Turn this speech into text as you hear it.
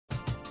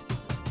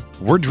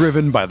We're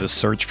driven by the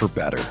search for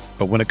better.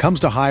 But when it comes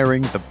to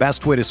hiring, the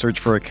best way to search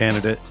for a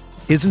candidate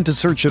isn't to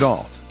search at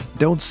all.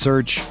 Don't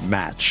search,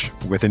 match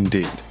with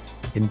Indeed.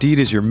 Indeed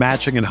is your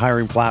matching and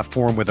hiring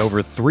platform with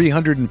over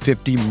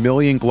 350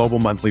 million global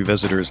monthly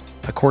visitors,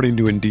 according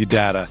to Indeed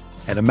data,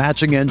 and a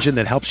matching engine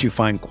that helps you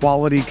find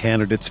quality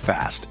candidates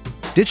fast.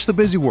 Ditch the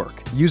busy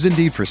work. Use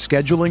Indeed for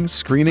scheduling,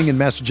 screening, and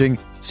messaging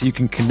so you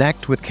can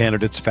connect with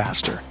candidates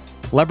faster.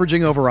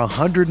 Leveraging over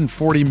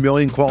 140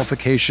 million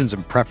qualifications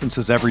and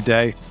preferences every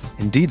day,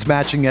 Indeed's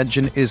matching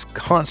engine is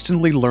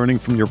constantly learning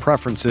from your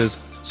preferences,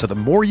 so the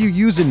more you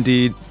use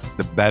Indeed,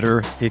 the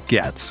better it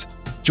gets.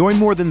 Join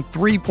more than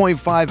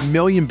 3.5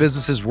 million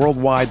businesses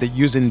worldwide that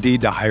use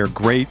Indeed to hire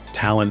great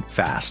talent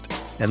fast.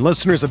 And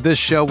listeners of this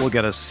show will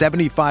get a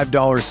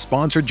 $75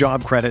 sponsored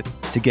job credit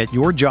to get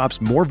your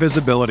jobs more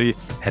visibility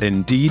at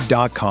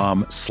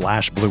Indeed.com/Blue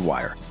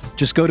Wire.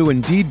 Just go to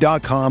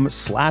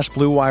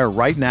Indeed.com/Blue Wire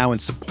right now and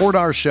support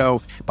our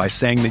show by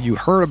saying that you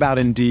heard about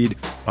Indeed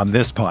on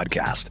this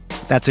podcast.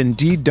 That's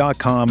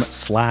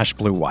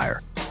Indeed.com/Blue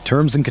Wire.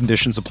 Terms and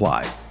conditions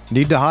apply.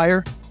 Need to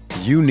hire?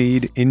 You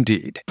need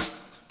Indeed.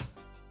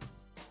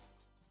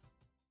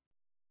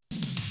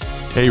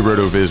 Hey,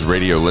 RotoViz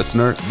radio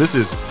listener, this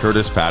is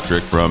Curtis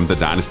Patrick from the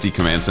Dynasty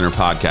Command Center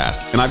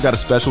podcast, and I've got a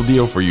special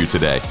deal for you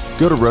today.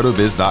 Go to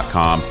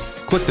rotoviz.com,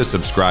 click the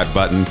subscribe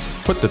button,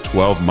 put the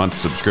 12-month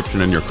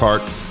subscription in your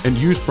cart, and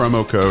use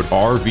promo code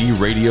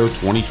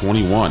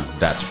RVRadio2021.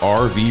 That's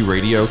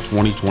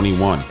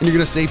RVRadio2021, and you're going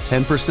to save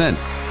 10%.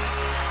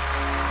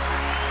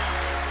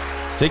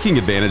 Taking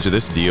advantage of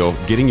this deal,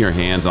 getting your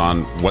hands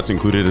on what's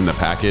included in the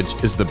package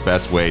is the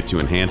best way to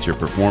enhance your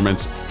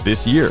performance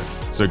this year.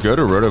 So go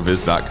to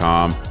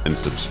rotoviz.com and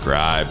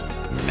subscribe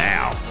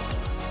now.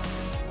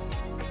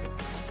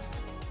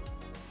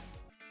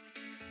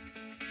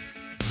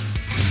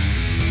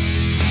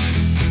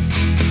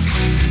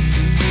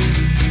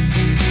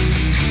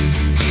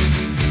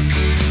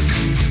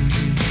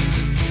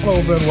 Hello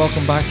everyone,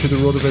 welcome back to the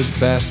RotoViz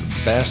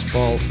Best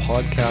Ball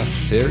podcast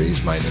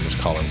series. My name is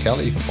Colin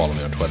Kelly. You can follow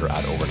me on Twitter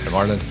at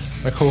OvertimeIreland.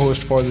 My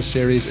co-host for the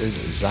series is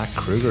Zach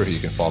Kruger, who you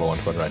can follow on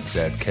Twitter at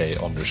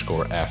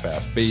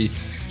ZK_FFB.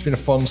 It's been a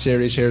fun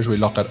series here as we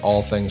look at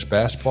all things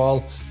best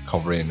ball,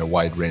 covering a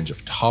wide range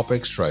of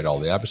topics throughout all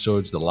the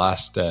episodes. The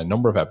last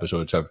number of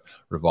episodes have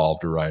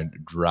revolved around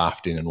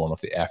drafting in one of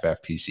the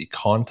FFPC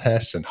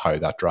contests and how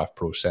that draft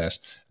process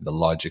and the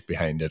logic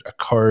behind it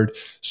occurred.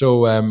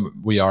 So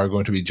we are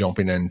going to be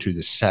jumping into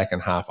the second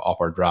half of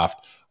our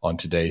draft on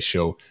today's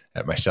show.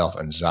 Myself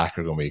and Zach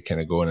are going to be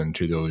kind of going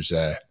into those,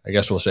 I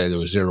guess we'll say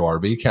those zero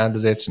RB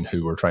candidates and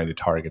who we're trying to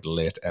target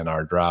late in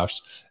our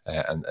drafts.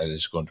 And it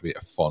is going to be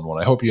a fun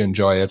one. I hope you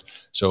enjoy it.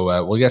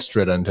 So we'll get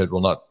straight into it.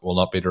 We'll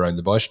not beat around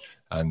the bush,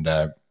 and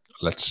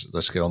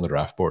let's get on the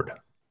draft board.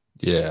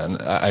 Yeah, and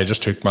I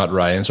just took Matt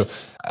Ryan, so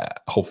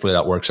hopefully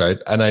that works out.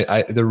 And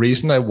I the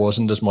reason I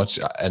wasn't as much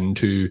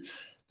into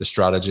the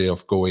strategy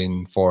of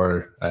going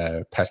for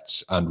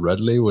Pitts and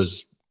Ridley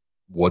was,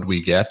 would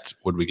we get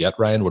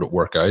Ryan? Would it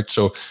work out?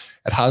 So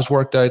it has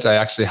worked out. I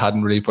actually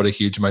hadn't really put a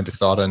huge amount of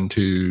thought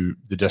into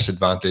the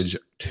disadvantage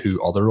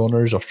to other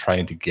owners of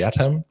trying to get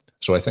him.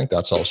 So I think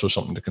that's also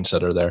something to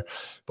consider there.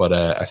 But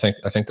I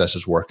think this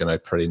is working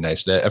out pretty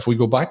nicely. If we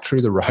go back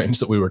through the rounds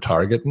that we were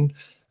targeting,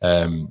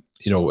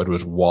 it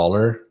was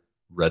Waller,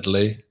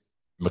 Ridley,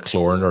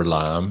 McLaurin, or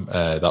Lamb.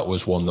 That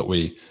was one that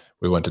we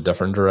went a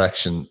different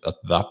direction at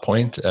that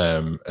point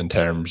in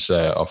terms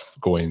of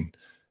going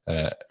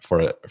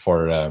for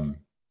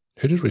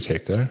who did we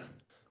take there?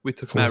 We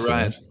took Matt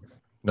Ryan.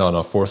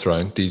 No, fourth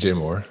round, DJ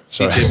Moore.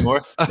 Sorry. DJ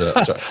Moore?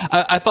 Yeah, sorry.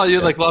 I thought you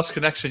had lost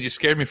connection. You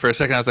scared me for a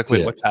second. I was like,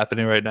 wait, what's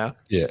happening right now?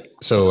 Yeah.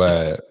 So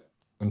I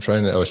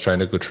was trying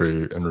to go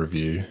through and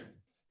review.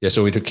 Yeah,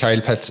 so we took Kyle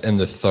Pitts in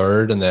the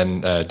third, and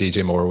then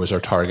DJ Moore was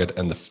our target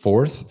in the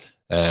fourth.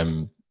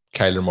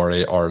 Kyler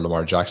Murray or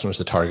Lamar Jackson was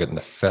the target in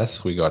the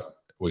fifth. We got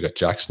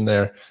Jackson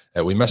there.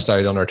 We missed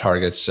out on our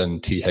targets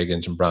in T.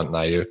 Higgins and Brandon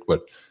Ayuk,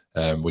 but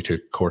we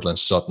took Courtland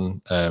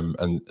Sutton,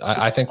 and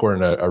I think we're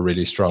in a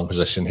really strong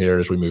position here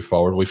as we move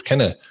forward. We've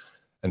kind of,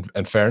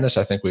 in fairness,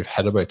 I think we've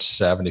hit about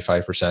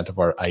 75% of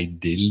our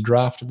ideal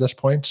draft at this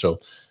point.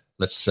 So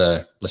let's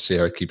see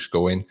how it keeps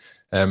going.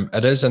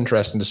 It is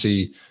interesting to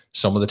see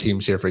some of the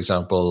teams here. For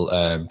example,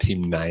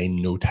 Team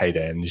 9, no tight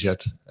ends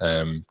yet.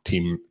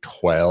 Team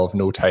 12,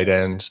 no tight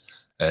ends.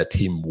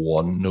 Team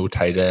 1, no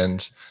tight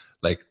ends.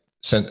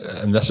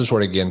 And this is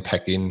where, again,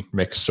 picking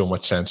makes so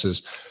much sense.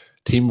 Is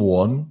Team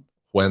 1,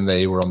 when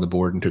they were on the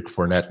board and took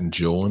Fournette and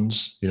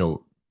Jones,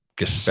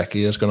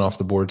 Gesicki has gone off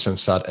the board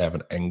since that.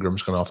 Evan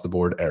Ingram's gone off the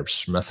board. Irv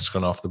Smith's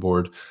gone off the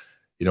board.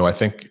 I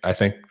think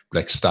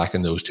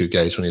stacking those two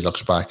guys when he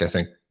looks back, I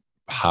think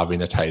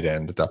having a tight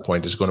end at that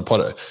point is going to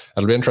put it.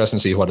 It'll be interesting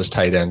to see what his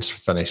tight ends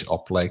finish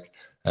up like.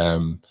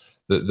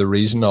 The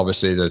reason,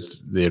 obviously, that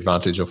the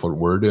advantage of what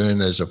we're doing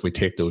is if we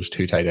take those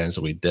two tight ends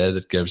that we did,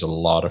 it gives a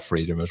lot of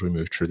freedom as we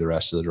move through the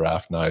rest of the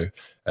draft now.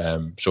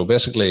 So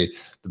basically,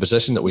 the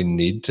position that we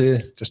need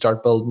to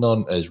start building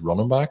on is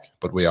running back,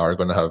 but we are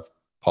going to have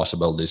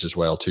possibilities as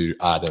well to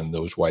add in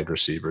those wide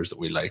receivers that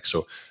we like.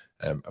 So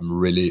I'm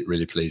really,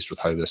 really pleased with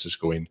how this is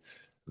going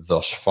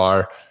thus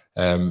far.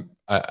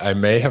 I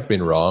may have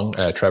been wrong.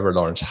 Trevor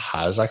Lawrence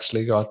has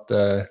actually got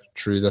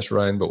through this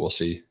round, but we'll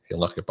see. He'll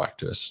not get back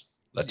to us.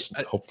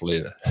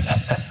 Hopefully.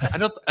 I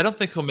don't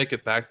think he'll make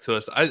it back to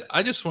us.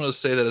 I just want to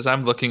say that as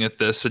I'm looking at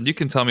this, and you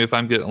can tell me if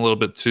I'm getting a little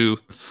bit too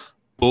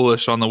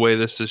bullish on the way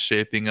this is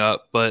shaping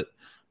up, but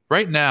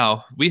right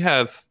now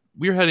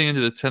we're heading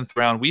into the 10th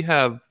round. We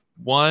have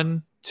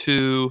 1,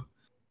 2,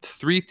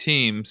 3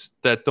 teams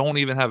that don't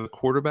even have a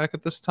quarterback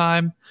at this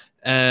time,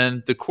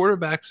 and the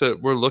quarterbacks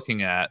that we're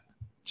looking at,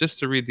 just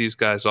to read these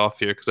guys off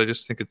here, because I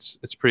just think it's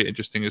pretty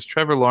interesting, is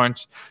Trevor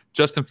Lawrence,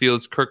 Justin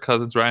Fields, Kirk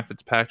Cousins, Ryan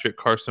Fitzpatrick,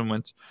 Carson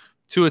Wentz,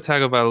 Tua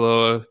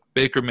Tagovailoa,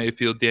 Baker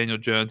Mayfield, Daniel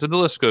Jones, and the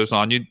list goes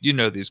on. You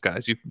know these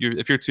guys.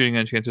 If you're tuning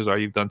in, chances are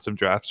you've done some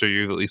drafts or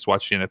you've at least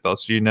watched the NFL,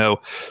 so you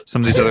know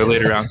some of these other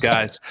later round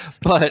guys.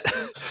 But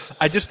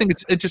I just think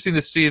it's interesting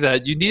to see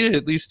that you needed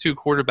at least 2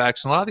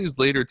 quarterbacks, and a lot of these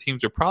later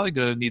teams are probably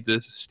going to need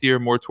to steer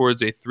more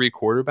towards a 3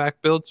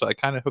 quarterback build. So I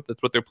kind of hope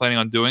that's what they're planning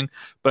on doing.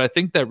 But I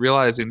think that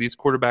realizing these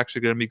quarterbacks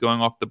are going to be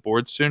going off the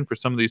board soon for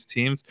some of these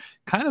teams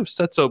kind of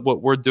sets up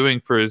what we're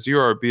doing for a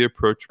 0 RB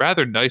approach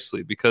rather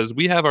nicely, because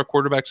we have our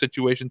quarterback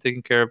situation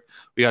taken care of.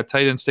 We got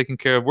tight ends taken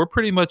care of. We're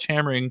pretty much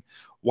hammering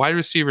wide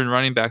receiver and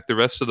running back the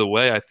rest of the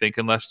way, I think,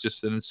 unless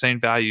just an insane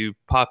value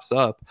pops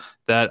up.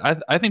 That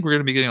I think we're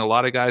going to be getting a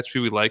lot of guys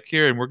who we like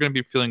here, and we're going to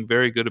be feeling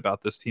very good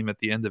about this team at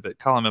the end of it.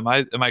 Colin, am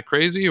I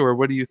crazy, or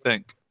what do you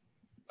think?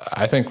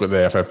 I think with the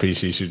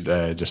FFPC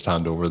should just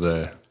hand over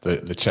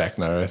the check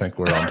now. I think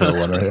we're on to the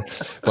winner here.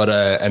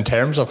 But in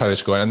terms of how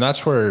it's going, and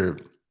that's where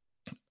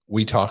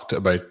we talked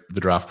about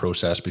the draft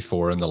process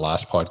before in the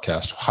last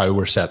podcast, how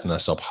we're setting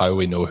this up, how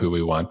we know who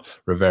we want,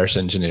 reverse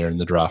engineering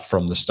the draft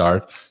from the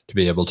start to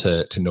be able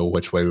to know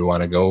which way we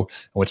want to go. And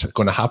what's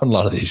going to happen, a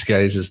lot of these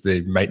guys, is they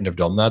mightn't have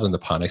done that and the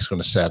panic's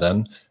going to set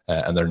in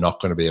and they're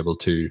not going to be able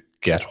to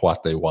get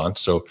what they want.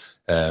 So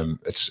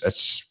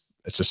it's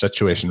a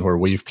situation where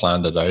we've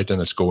planned it out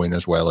and it's going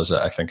as well as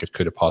I think it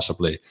could have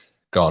possibly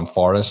gone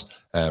for us.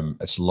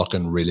 It's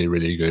looking really,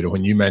 really good.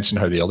 When you mention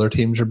how the other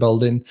teams are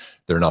building,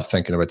 they're not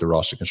thinking about the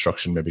roster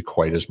construction maybe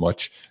quite as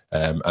much.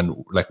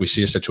 And like we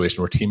see a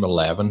situation where Team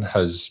 11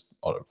 has,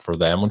 for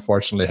them,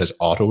 unfortunately, has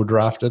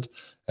auto-drafted,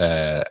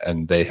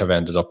 and they have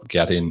ended up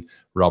getting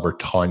Robert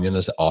Tonyan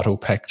as the auto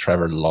pick.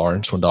 Trevor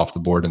Lawrence went off the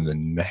board in the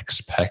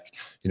next pick.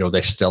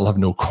 They still have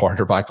no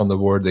quarterback on the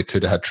board. They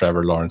could have had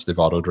Trevor Lawrence. They've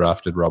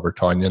auto-drafted Robert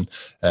Tonyan.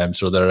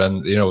 So they're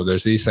in,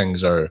 there's these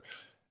things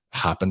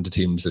happen to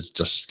teams that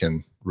just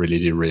can really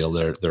derail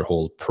their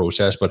whole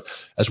process. But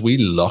as we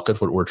look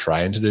at what we're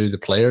trying to do, the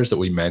players that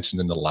we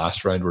mentioned in the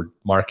last round were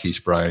Marquise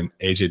Brown,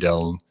 AJ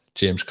Dillon,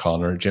 James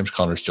Conner. James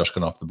Conner's just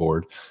gone off the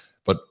board.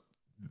 But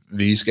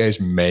these guys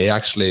may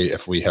actually,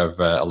 if we have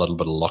a little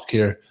bit of luck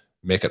here,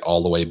 make it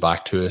all the way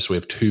back to us. We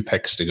have 2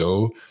 picks to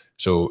go.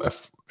 So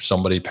if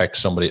somebody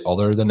picks somebody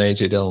other than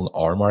AJ Dillon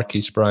or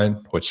Marquise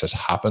Brown, which has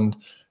happened,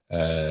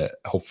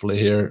 hopefully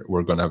here,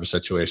 we're going to have a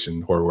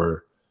situation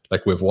where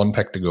we have 1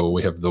 pick to go.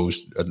 We have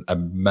a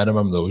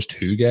minimum those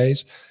 2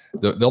 guys.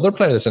 The other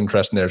player that's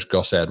interesting there is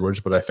Gus Edwards,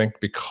 but I think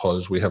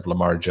because we have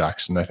Lamar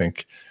Jackson, I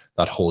think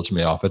that holds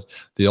me off it.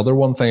 The other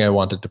one thing I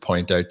wanted to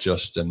point out,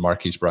 and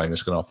Marquise Brown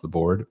has gone off the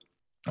board.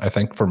 I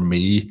think for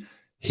me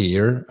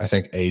here, I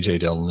think AJ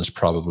Dillon is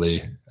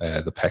probably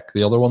the pick.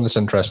 The other one that's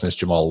interesting is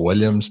Jamal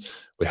Williams.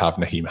 We have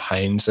Naheem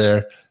Hines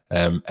there.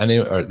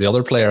 The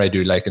other player I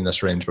do like in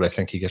this range, but I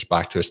think he gets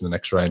back to us in the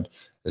next round,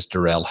 is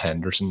Darrell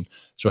Henderson.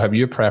 So have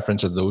you a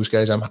preference of those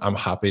guys? I'm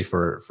happy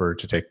to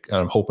take, and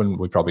I'm hoping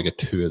we probably get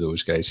 2 of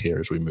those guys here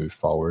as we move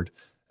forward.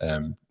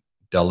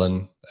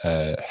 Dillon,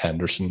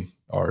 Henderson,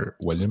 or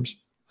Williams.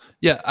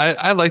 Yeah,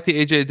 I like the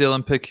A.J.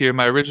 Dillon pick here.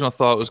 My original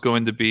thought was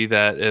going to be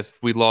that if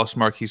we lost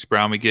Marquise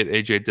Brown, we get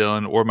A.J.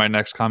 Dillon, or my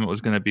next comment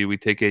was going to be we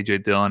take A.J.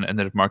 Dillon, and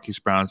then if Marquise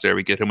Brown's there,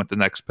 we get him with the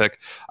next pick.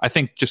 I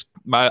think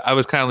I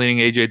was kind of leaning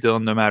A.J.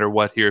 Dillon no matter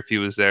what here if he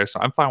was there, so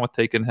I'm fine with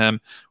taking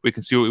him. We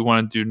can see what we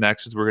want to do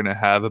next, is we're going to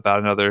have about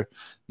another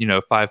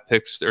 5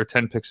 picks or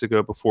 10 picks to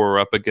go before we're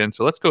up again.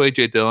 So let's go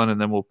A.J. Dillon, and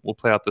then we'll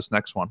play out this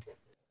next one.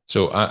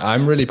 So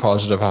I'm really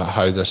positive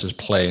how this is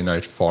playing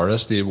out for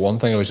us. The one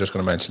thing I was just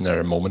going to mention there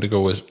a moment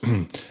ago is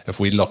if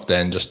we look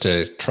then just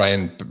to try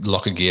and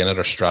look again at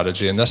our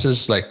strategy, and this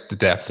is like the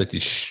depth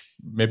that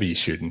maybe you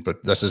shouldn't,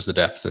 but this is the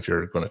depth if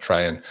you're going to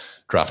try and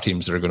draft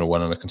teams that are going to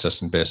win on a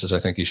consistent basis. I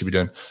think you should be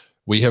doing.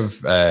 We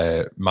have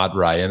Matt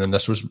Ryan, and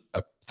this was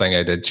a thing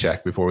I did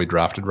check before we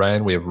drafted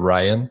Ryan. We have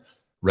Ryan,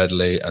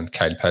 Ridley, and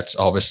Kyle Pitts.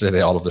 Obviously,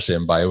 they all have the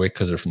same bye week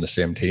because they're from the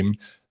same team.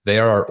 They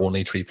are our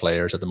only 3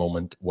 players at the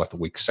moment with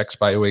week 6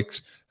 bye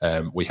weeks.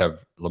 We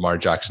have Lamar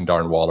Jackson,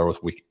 Darren Waller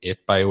with week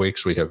 8 bye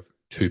weeks. We have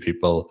 2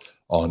 people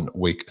on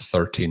week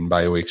 13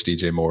 bye weeks,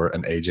 DJ Moore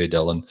and AJ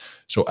Dillon.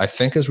 So I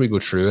think as we go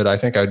through it, I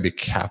think I'd be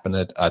capping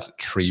it at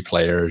 3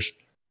 players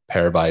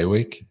per bye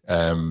week.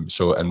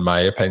 So in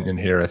my opinion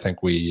here, I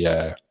think we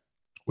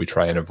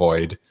try and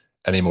avoid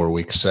any more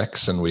week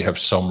 6, and we have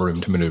some room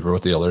to maneuver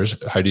with the others.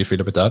 How do you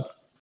feel about that?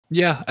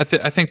 Yeah, I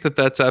think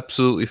that's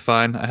absolutely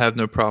fine. I have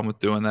no problem with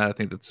doing that. I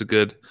think that's a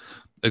good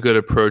good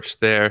approach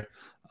there.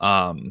 We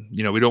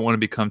don't want to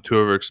become too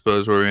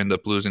overexposed where we end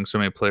up losing so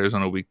many players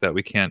on a week that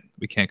we can't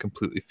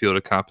completely field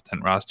a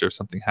competent roster if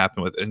something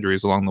happened with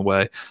injuries along the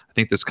way. I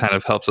think this kind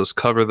of helps us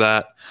cover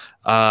that.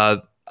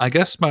 I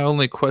guess my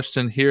only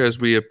question here as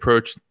we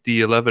approach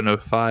the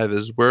 11:05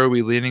 is, where are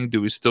we leaning?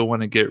 Do we still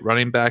want to get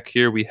running back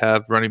here? We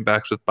have running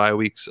backs with bye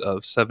weeks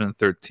of 7 and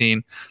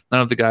 13. None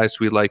of the guys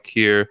we like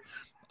here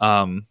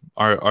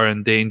are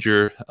in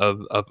danger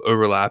of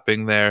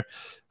overlapping there.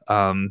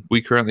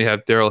 We currently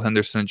have Darrell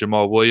Henderson and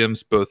Jamal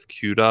Williams both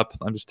queued up.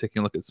 I'm just taking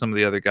a look at some of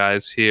the other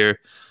guys here.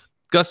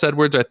 Gus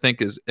Edwards, I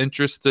think, is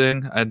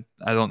interesting.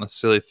 I don't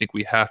necessarily think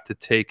we have to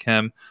take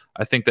him.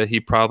 I think that he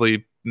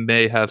probably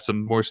may have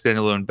some more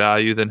standalone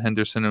value than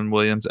Henderson and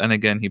Williams. And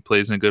again, he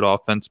plays in a good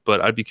offense,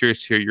 but I'd be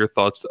curious to hear your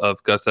thoughts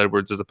of Gus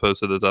Edwards as opposed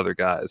to those other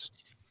guys.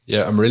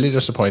 Yeah, I'm really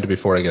disappointed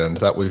before I get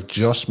into that. We've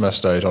just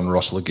missed out on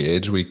Russell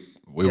Gage. We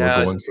were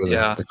going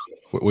for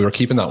we were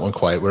keeping that one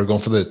quiet. We were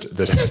going for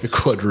the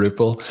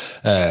quadruple,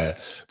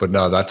 but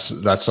no,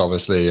 that's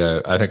obviously.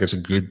 I think it's a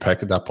good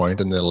pick at that point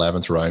in the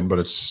 11th round. But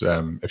it's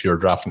if you were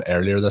drafting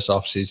earlier this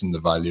offseason, the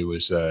value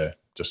was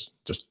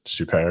just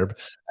superb.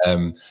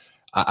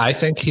 I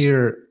think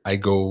here I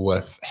go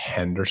with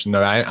Henderson.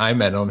 Now, I'm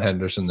in on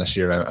Henderson this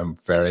year. I'm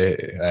very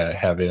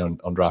heavy on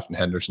drafting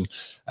Henderson.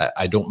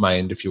 I don't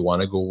mind if you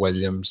want to go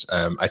Williams.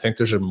 I think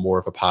there's more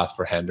of a path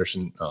for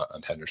Henderson,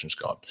 and Henderson's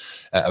gone.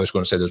 I was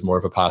going to say there's more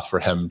of a path for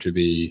him to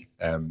be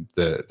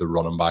the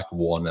running back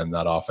one in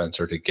that offense,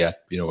 or to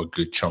get a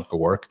good chunk of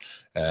work.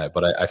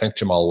 But I think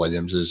Jamal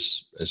Williams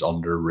is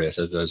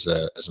underrated as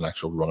an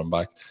actual running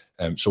back.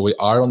 So we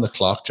are on the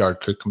clock. Jared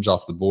Cook comes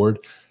off the board.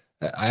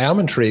 I am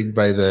intrigued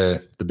by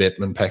the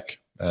Bateman pick.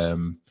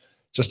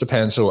 Just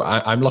depends. So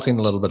I'm looking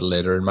a little bit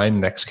later. In my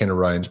next kind of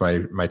rounds,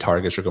 my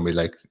targets are going to be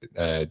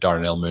like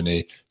Darnell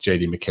Mooney,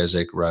 J.D.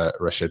 McKissick,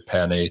 Rashid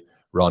Penny,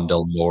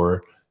 Rondell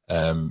Moore,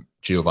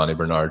 Giovanni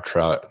Bernard,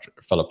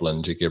 Philip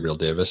Lindsay, Gabriel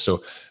Davis.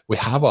 So we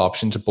have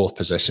options at both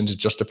positions. It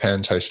just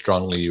depends how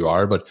strongly you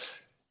are. But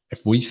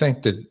if we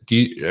think that,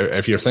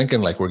 if you're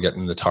thinking like we're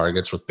getting the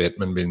targets with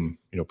Bateman being,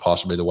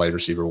 possibly the wide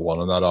receiver one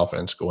on that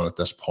offense going at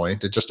this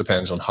point, it just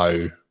depends on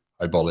how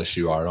bullish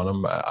you are on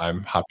him.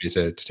 I'm happy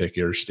to take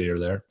your steer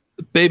there.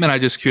 Bateman I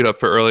just queued up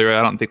for earlier.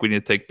 I don't think we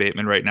need to take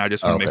Bateman right now. I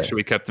just want to make sure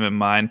we kept him in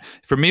mind.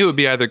 For me, it would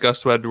be either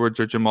Gus Edwards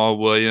or Jamal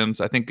Williams.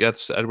 I think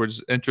Gus Edwards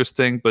is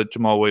interesting, but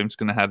Jamal Williams is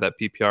going to have that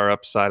PPR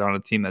upside on a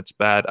team that's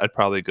bad. I'd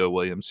probably go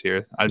Williams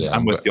here.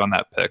 I'm with you on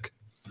that pick.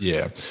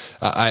 Yeah,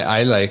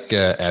 I like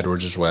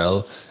Edwards as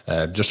well.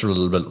 Just a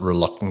little bit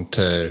reluctant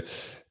to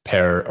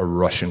pair a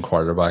Russian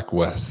quarterback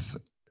with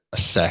a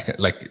second.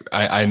 Like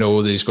I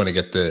know that he's going to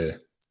get the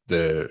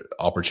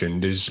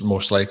opportunities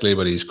most likely,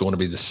 but he's going to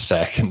be the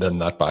second in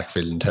that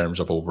backfield in terms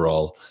of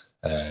overall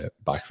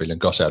backfield. And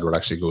Gus Edwards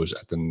actually goes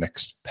at the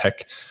next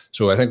pick.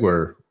 So I think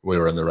we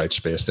were in the right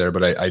space there.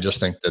 But I just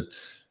think that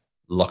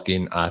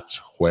looking at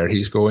where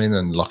he's going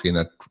and looking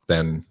at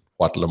then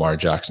what Lamar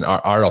Jackson,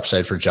 our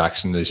upside for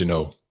Jackson is,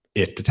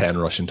 8 to 10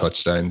 rushing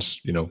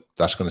touchdowns,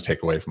 that's going to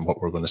take away from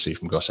what we're going to see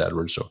from Gus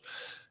Edwards. So,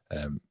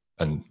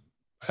 and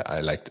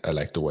I like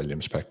the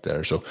Williams pick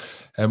there. So,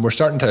 we're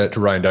starting to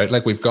round out.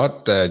 Like we've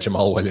got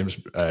Jamal Williams,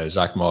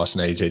 Zach Moss,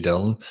 and AJ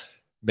Dillon.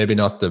 Maybe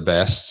not the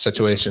best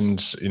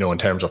situations, in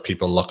terms of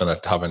people looking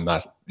at having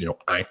that,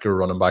 anchor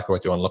running back or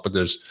what you want to look. But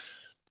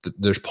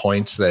there's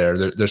points there.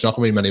 There's not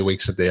going to be many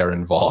weeks that they are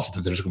involved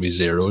that there's going to be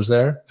zeros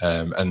there.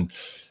 And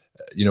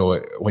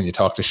when you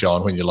talk to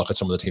Sean, when you look at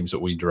some of the teams that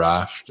we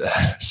draft,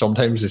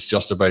 sometimes it's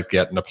just about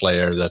getting a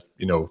player that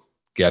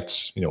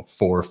gets 4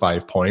 or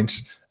 5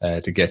 points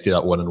to get you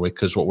that winning week.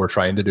 Because what we're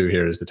trying to do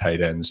here is the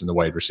tight ends and the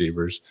wide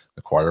receivers,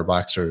 the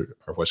quarterbacks are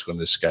what's going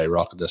to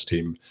skyrocket this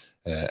team.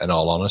 In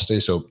all honesty,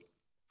 so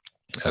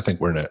I think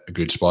we're in a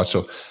good spot.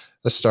 So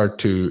let's start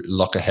to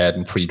look ahead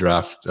and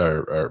pre-draft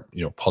or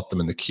put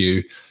them in the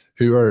queue.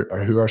 Who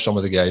are some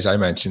of the guys I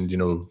mentioned?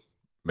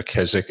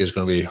 McKissick is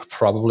going to be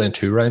probably in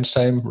 2 rounds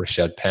time.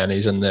 Rashad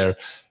Penny's in there.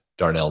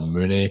 Darnell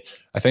Mooney.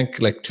 I think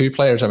like 2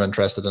 players I'm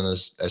interested in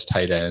as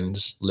tight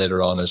ends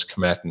later on is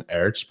Kmet and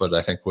Ertz, but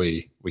I think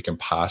we can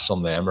pass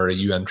on them. Or are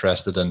you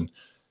interested in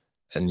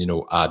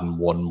adding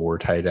one more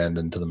tight end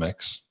into the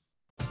mix?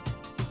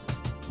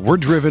 We're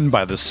driven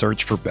by the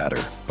search for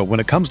better. But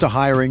when it comes to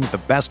hiring,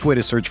 the best way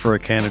to search for a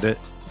candidate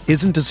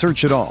isn't to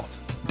search at all.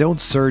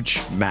 Don't search,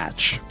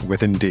 match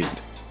with Indeed.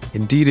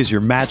 Indeed is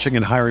your matching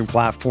and hiring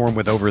platform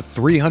with over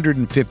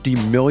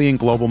 350 million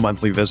global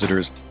monthly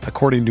visitors,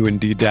 according to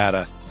Indeed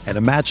data, and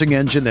a matching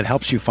engine that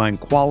helps you find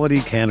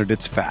quality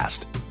candidates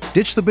fast.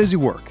 Ditch the busy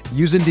work.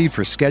 Use Indeed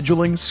for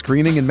scheduling,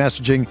 screening, and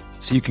messaging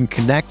so you can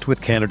connect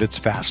with candidates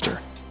faster.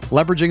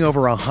 Leveraging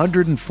over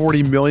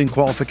 140 million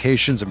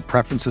qualifications and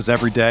preferences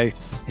every day,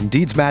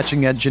 Indeed's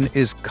matching engine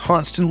is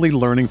constantly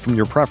learning from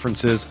your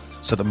preferences,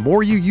 so the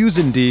more you use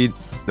Indeed,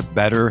 the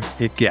better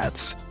it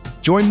gets.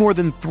 Join more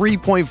than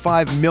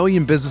 3.5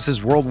 million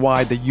businesses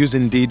worldwide that use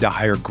Indeed to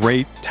hire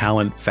great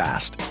talent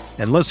fast.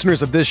 And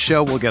listeners of this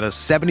show will get a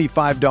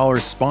 $75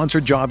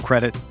 sponsored job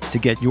credit to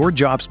get your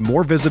jobs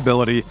more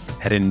visibility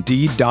at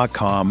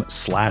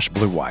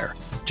Indeed.com/Blue Wire.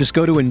 Just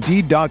go to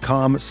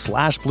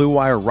Indeed.com/Blue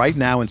Wire right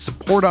now and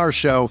support our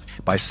show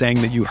by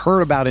saying that you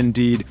heard about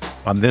Indeed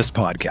on this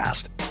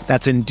podcast.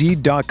 That's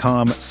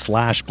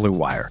Indeed.com/Blue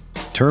Wire.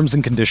 Terms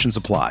and conditions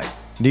apply.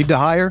 Need to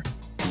hire?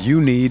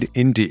 You need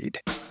Indeed.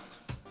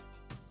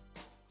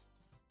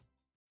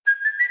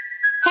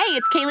 Hey,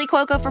 it's Kaylee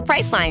Cuoco for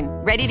Priceline.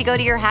 Ready to go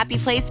to your happy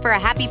place for a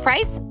happy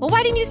price? Well,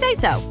 why didn't you say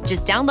so?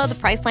 Just download the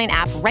Priceline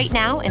app right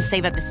now and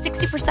save up to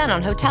 60%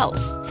 on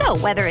hotels. So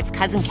whether it's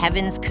Cousin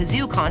Kevin's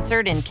Kazoo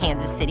Concert in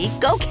Kansas City,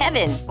 go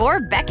Kevin,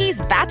 or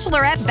Becky's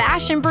Bachelorette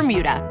Bash in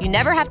Bermuda, you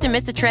never have to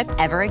miss a trip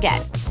ever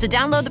again. So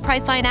download the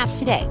Priceline app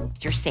today.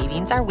 Your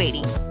savings are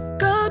waiting.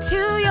 Go to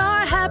your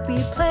happy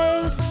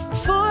place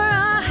for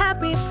a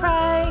happy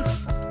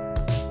price.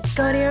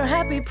 Go to your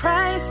happy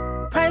price,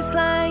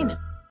 Priceline.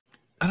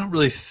 I don't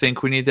really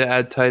think we need to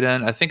add tight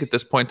end. I think at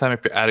this point in time,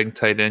 if you're adding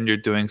tight end, you're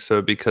doing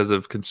so because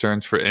of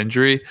concerns for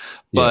injury.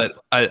 But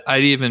yeah.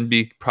 I'd even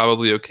be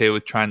probably okay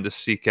with trying to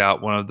seek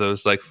out one of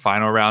those like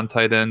final round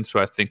tight ends. So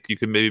I think you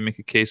could maybe make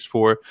a case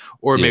for,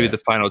 or maybe the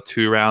final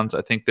 2 rounds.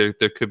 I think there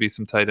could be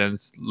some tight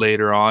ends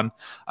later on.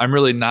 I'm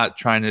really not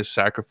trying to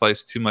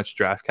sacrifice too much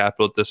draft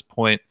capital at this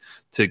point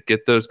to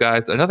get those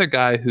guys. Another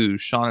guy who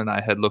Sean and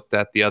I had looked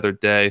at the other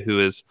day who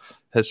has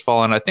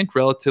fallen, I think,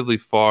 relatively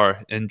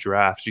far in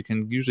drafts. You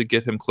can usually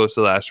get him close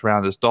to the last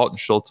round. Is Dalton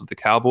Schultz of the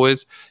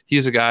Cowboys.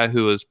 He's a guy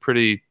who was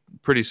pretty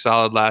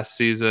solid last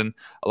season.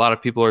 A lot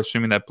of people are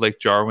assuming that Blake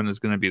Jarwin is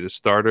going to be the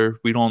starter.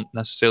 We don't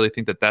necessarily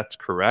think that that's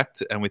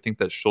correct, and we think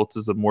that Schultz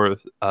is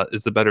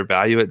the better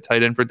value at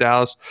tight end for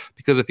Dallas,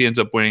 because if he ends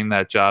up winning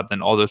that job,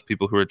 then all those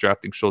people who are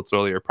drafting Schultz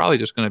earlier are probably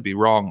just going to be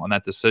wrong on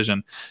that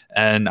decision.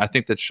 And I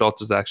think that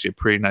Schultz is actually a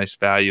pretty nice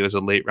value as a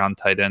late round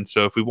tight end.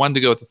 So if we wanted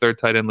to go with the third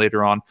tight end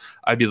later on,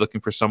 I'd be looking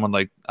for someone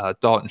like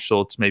Dalton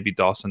Schultz, maybe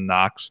Dawson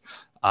Knox,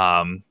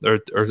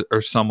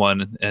 or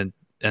someone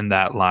in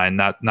that line,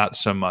 not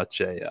so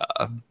much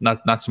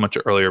not so much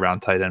an earlier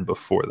round tight end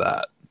before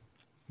that.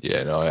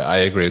 Yeah, no, I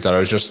agree with that.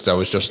 That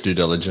was just due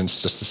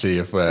diligence just to see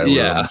if we're on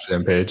the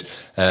same page.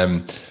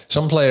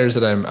 Some players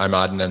that I'm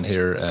adding in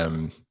here,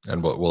 and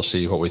we'll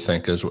see what we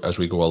think as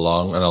we go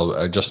along. And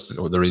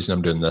the reason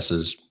I'm doing this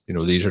is,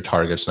 these are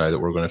targets now that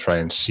we're going to try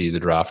and see the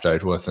draft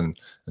out with and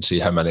see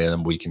how many of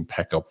them we can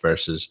pick up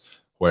versus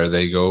where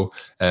they go.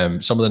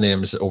 Some of the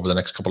names over the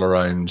next couple of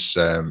rounds,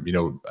 I'm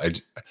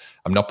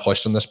not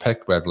pushed on this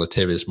pick. We have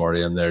Latavius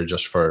Murray in there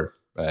just for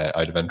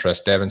out of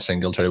interest. Devin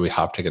Singletary, we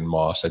have taken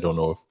Moss. I don't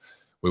know if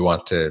we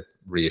want to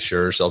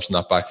reassure ourselves in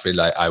that backfield.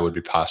 I would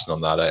be passing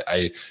on that.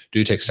 I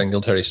do take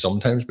Singletary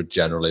sometimes, but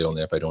generally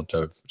only if I don't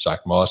have Zach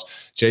Moss.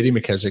 J.D.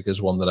 McKissic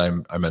is one that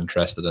I'm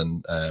interested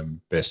in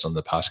based on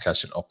the pass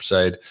catching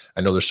upside.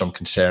 I know there's some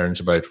concerns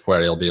about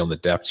where he'll be on the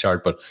depth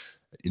chart, but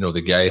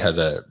the guy had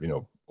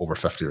over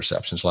 50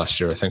 receptions last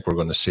year. I think we're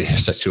going to see a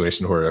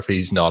situation where if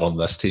he's not on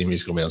this team,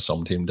 he's going to be on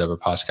some team to have a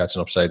pass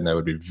catching upside. And I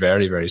would be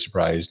very, very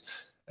surprised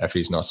if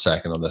he's not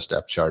second on this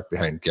depth chart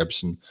behind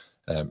Gibson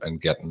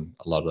and getting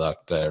a lot of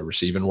that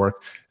receiving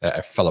work.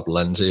 Philip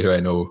Lindsay, who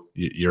I know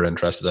you're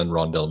interested in,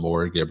 Rondell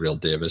Moore, Gabriel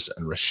Davis,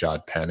 and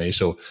Rashad Penny.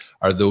 So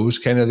are those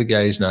kind of the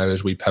guys now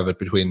as we pivot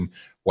between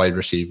wide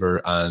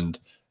receiver and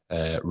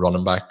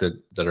running back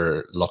that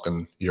are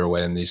looking your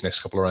way in these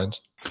next couple of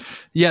rounds?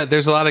 Yeah,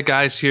 there's a lot of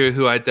guys here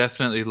who I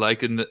definitely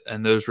like in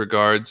those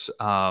regards.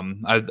 I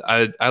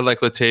like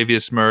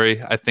Latavius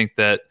Murray. I think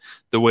that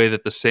the way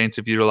that the Saints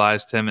have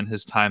utilized him and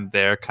his time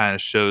there kind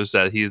of shows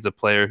that he's the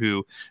player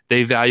who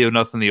they value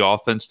enough in the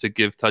offense to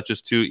give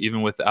touches to,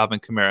 even with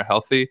Alvin Kamara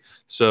healthy.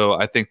 So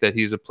I think that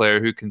he's a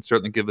player who can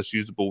certainly give us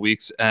usable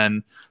weeks.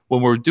 And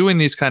when we're doing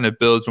these kind of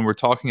builds, when we're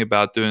talking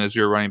about doing a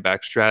zero running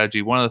back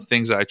strategy, one of the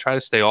things that I try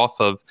to stay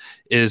off of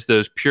is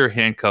those pure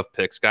handcuff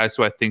picks, guys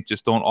who I think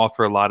just don't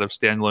offer a lot of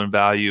standalone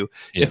value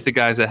if the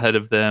guys ahead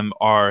of them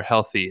are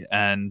healthy.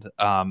 And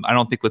I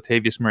don't think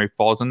Latavius Murray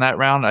falls in that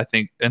round. I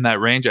think in that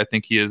range, I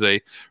think he is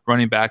a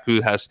running back who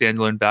has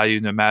standalone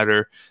value no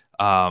matter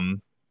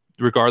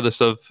regardless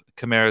of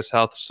Kamara's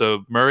health.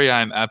 So Murray,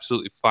 I'm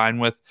absolutely fine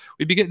with.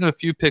 We'd be getting a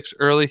few picks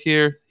early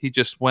here. He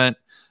just went.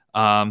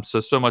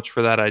 So much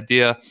for that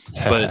idea,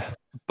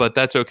 but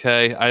that's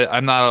okay.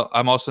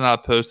 I'm also not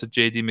opposed to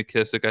J.D.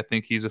 McKissic. I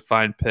think he's a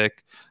fine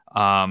pick.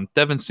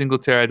 Devin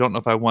Singletary, I don't know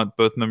if I want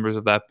both members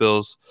of that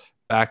Bills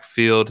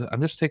backfield. I'm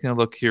just taking a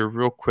look here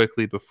real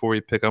quickly before we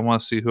pick. I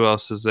want to see who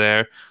else is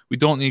there. We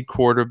don't need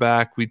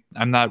quarterback.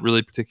 I'm not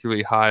really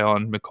particularly high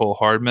on Mecole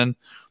Hardman.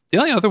 The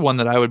only other one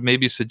that I would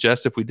maybe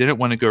suggest if we didn't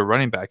want to go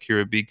running back here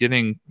would be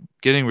getting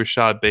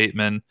Rashad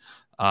Bateman.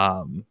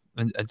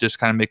 And just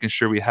kind of making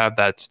sure we have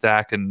that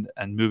stack and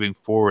moving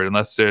forward,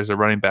 unless there's a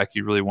running back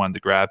you really wanted to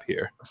grab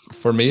here.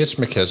 For me, it's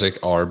McKissic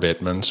or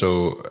Bateman.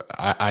 So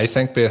I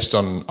think based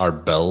on our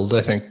build,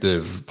 I think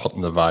they've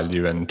putting the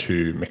value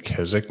into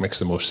McKissic makes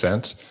the most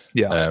sense.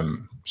 Yeah.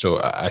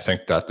 So I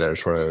think that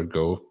there's where I would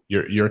go.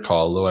 Your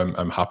call though.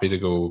 I'm happy to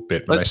go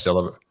Bateman.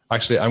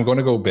 I'm going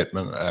to go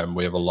Bateman.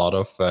 We have a lot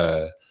of.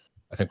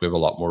 I think we have a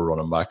lot more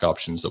running back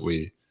options that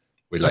we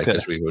we like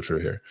as we go through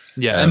here.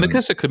 Yeah, and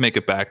McKissic could make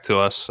it back to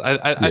us.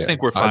 I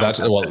think we're fine.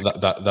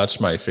 That's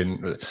my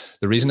feeling.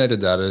 The reason I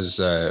did that is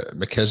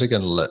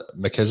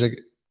McKissic,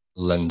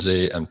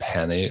 Lindsay, and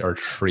Penny are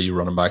 3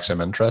 running backs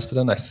I'm interested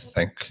in. I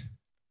think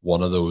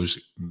one of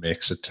those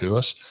makes it to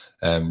us.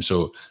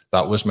 So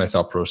that was my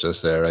thought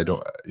process there.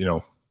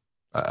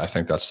 I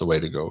think that's the way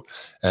to go.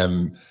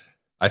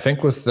 I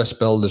think with this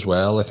build as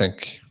well, I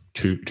think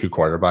two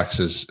quarterbacks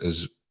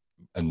is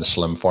in the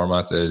slim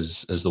format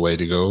is the way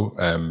to go.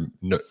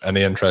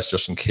 Any interest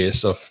just in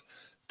case to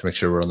make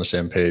sure we're on the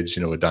same page,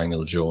 with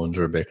Daniel Jones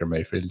or Baker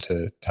Mayfield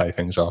to tie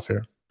things off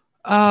here?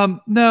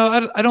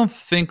 No, I don't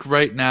think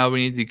right now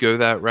we need to go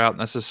that route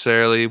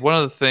necessarily. One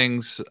of the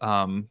things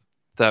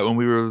that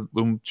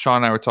when Sean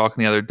and I were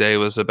talking the other day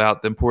was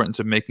about the importance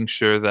of making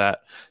sure that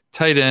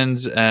tight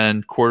ends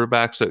and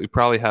quarterbacks, that we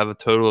probably have a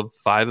total of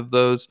 5 of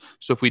those.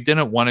 So if we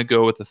didn't want to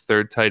go with a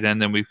third tight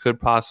end, then we could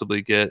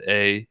possibly get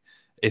a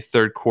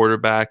third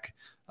quarterback.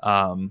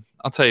 I'll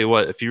tell you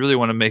what, if you really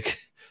want to make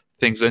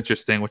things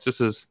interesting, which this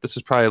is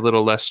probably a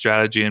little less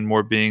strategy and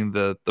more being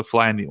the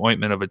fly in the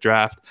ointment of a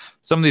draft,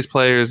 some of these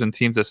players and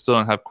teams that still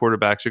don't have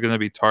quarterbacks are going to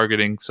be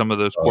targeting some of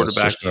those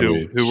quarterbacks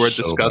who we're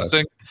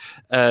discussing.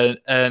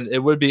 And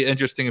it would be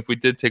interesting if we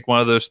did take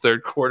one of those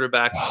third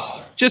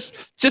quarterbacks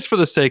just for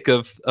the sake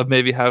of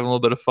maybe having a little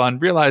bit of fun,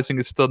 realizing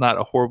it's still not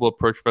a horrible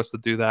approach for us to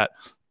do that.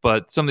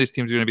 But some of these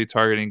teams are going to be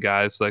targeting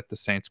guys like the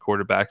Saints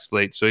quarterbacks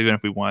late. So even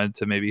if we wanted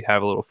to maybe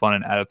have a little fun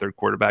and add a third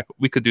quarterback,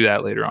 we could do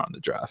that later on in the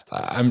draft.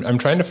 I'm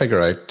trying to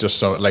figure out just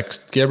so like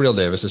Gabriel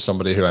Davis is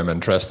somebody who I'm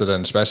interested in,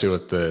 especially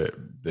with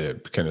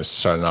the kind of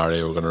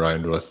scenario going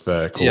around with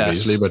Cole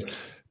Beasley. But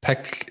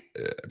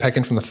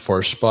picking from the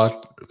first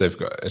spot,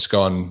 it's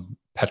gone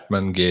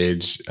Pittman,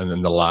 Gage, and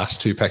then the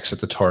last 2 picks at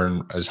the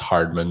turn is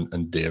Hardman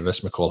and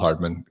Davis, Mecole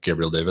Hardman,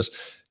 Gabriel Davis.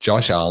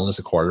 Josh Allen is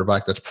the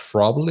quarterback. That's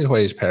probably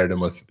why he's paired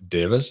him with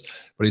Davis,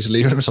 but he's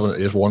leaving himself.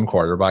 He has 1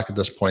 quarterback at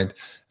this point.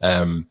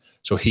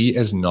 So he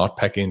is not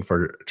picking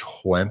for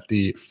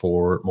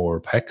 24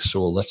 more picks.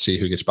 So let's see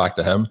who gets back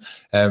to him.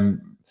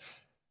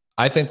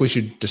 I think we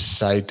should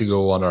decide to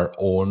go on our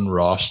own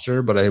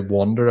roster, but I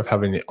wonder if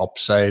having the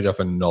upside of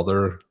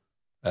another,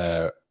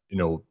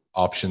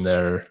 option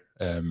there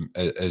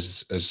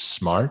is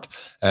smart.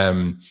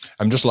 I'm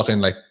just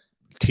looking like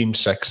Team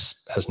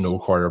 6 has no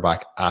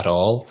quarterback at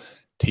all.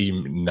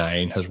 Team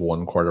 9 has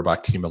 1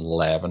 quarterback. Team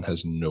 11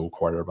 has no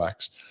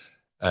quarterbacks.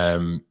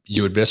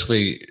 You would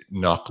basically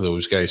knock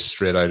those guys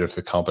straight out of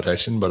the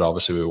competition, but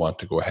obviously we want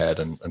to go ahead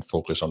and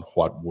focus on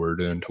what we're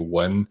doing to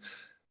win.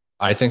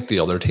 I think the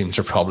other teams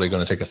are probably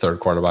going to take a third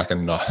quarterback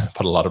and not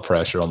put a lot of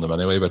pressure on them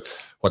anyway. But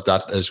what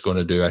that is going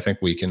to do, I think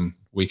we can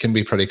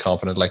be pretty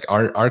confident. Like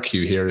our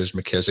queue here is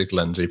McKissic,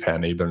 Lindsay,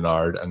 Penny,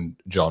 Bernard, and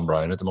John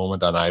Brown at the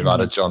moment. And I've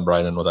added John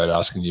Brown in without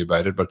asking you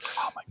about it. But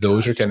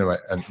those are kind of,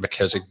 and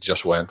McKissic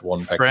just went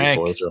 1 pick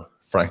before, so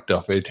Frank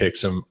Duffy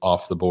takes him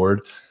off the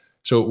board.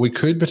 So we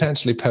could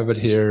potentially pivot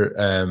here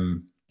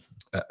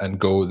and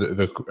go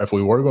if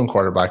we were going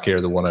quarterback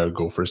here, the one I would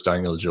go for is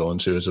Daniel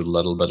Jones, who is a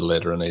little bit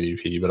later in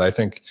ADP. But I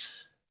think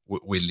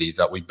we leave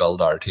that. We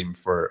build our team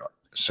for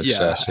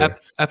success. Yeah,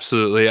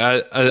 absolutely.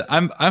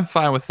 I'm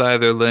fine with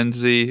either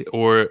Lindsay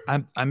or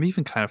I'm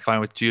even kind of fine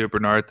with Gio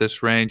Bernard at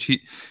this range.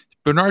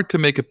 Bernard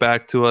could make it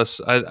back to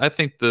us. I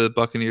think the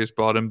Buccaneers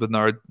brought in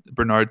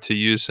Bernard to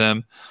use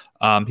him.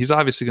 He's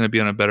obviously going to be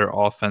on a better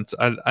offense.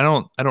 I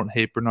don't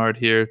hate Bernard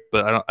here,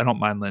 but I don't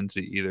mind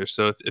Lindsay either.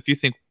 So if you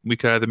think we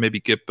could either maybe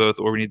get both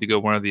or we need to go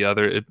one or the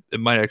other, it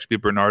might actually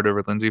be Bernard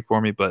over Lindsay for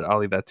me, but I'll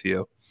leave that to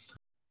you.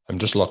 I'm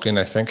just looking.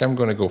 I think I'm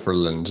going to go for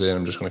Lindsay, and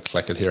I'm just going to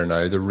click it here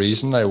now. The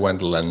reason I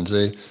went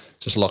Lindsay,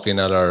 just looking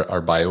at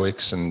our bye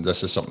weeks, and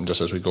this is something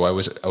just as we go, I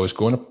was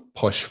going to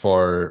push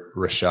for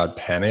Rashad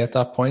Penny at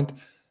that point.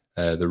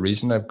 The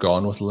reason I've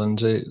gone with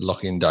Lindsay,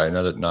 looking down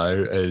at it now,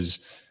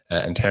 is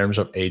in terms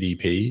of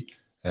ADP,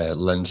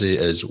 Lindsay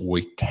is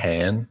week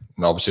 10,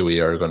 and obviously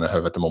we are going to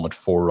have at the moment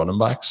 4 running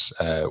backs.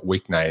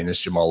 Week 9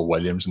 is Jamal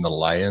Williams and the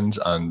Lions,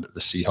 and the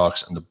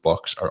Seahawks and the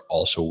Bucks are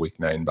also week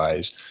 9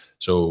 buys.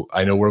 So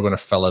I know we're going to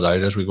fill it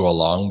out as we go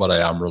along, but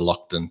I am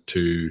reluctant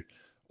to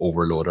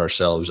overload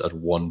ourselves at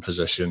one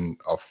position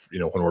of,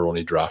 when we're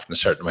only drafting a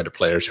certain amount of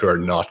players who are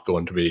not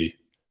going to be,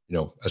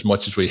 as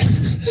much as we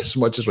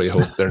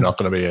hope they're not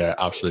going to be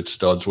absolute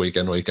studs week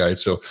in, week out.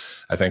 So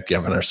I think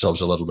giving ourselves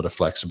a little bit of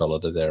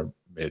flexibility there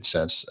made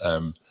sense.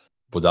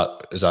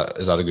 But is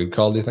that a good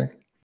call, do you think?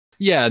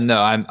 Yeah,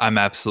 no, I'm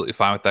absolutely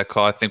fine with that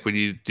call. I think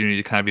we do need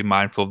to kind of be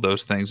mindful of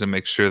those things and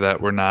make sure that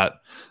we're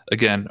not,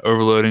 again,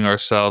 overloading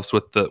ourselves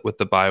with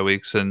the bye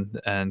weeks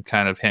and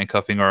kind of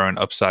handcuffing our own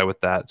upside with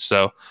that.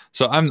 So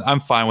I'm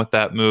fine with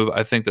that move.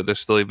 I think that there's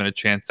still even a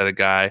chance that a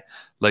guy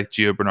like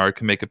Gio Bernard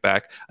can make it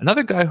back.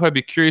 Another guy who I'd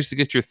be curious to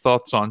get your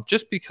thoughts on,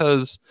 just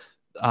because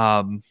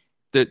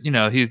that,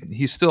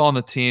 he's still on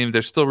the team.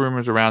 There's still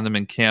rumors around him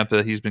in camp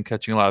that he's been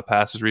catching a lot of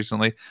passes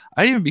recently.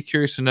 I'd even be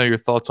curious to know your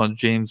thoughts on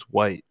James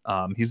White.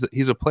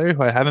 He's a player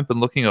who I haven't been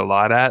looking a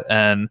lot at,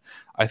 and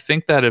I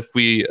think that if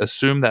we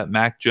assume that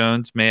Mac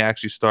Jones may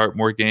actually start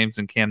more games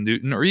than Cam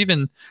Newton, or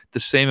even the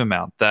same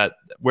amount, that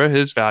where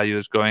his value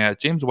is going at,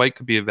 James White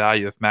could be a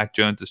value if Mac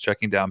Jones is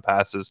checking down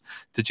passes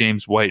to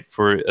James White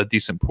for a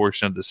decent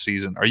portion of the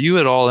season. Are you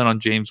at all in on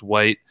James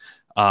White?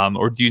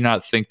 Or do you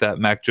not think that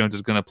Mac Jones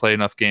is going to play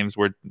enough games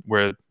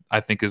where I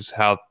think is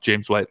how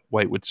James White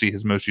would see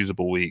his most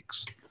usable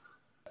weeks?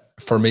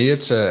 For me,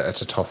 it's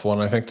a tough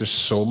one. I think there's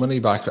so many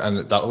back, and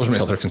that was my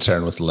other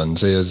concern with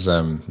Lindsay is,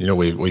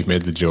 we've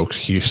made the jokes,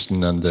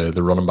 Houston and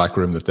the running back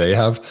room that they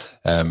have.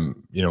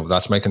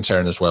 That's my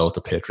concern as well with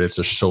the Patriots.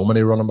 There's so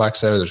many running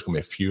backs there. There's going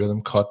to be a few of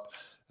them cut.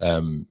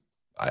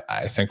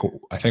 I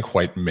think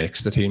White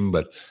makes the team,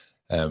 but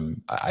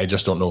I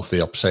just don't know if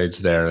the upside's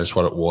there as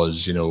what it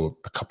was,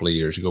 a couple of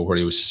years ago where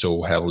he was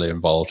so heavily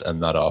involved in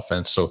that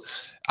offense. So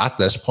at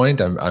this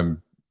point,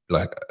 I'm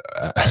like,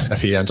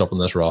 if he ends up on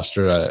this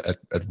roster,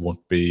 it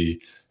won't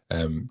be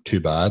too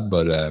bad.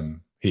 But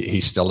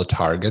he's still a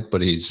target,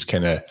 but he's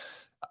kind of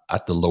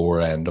at the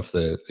lower end of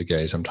the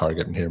guys I'm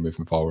targeting here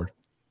moving forward.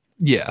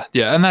 Yeah,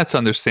 and that's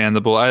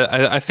understandable.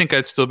 I think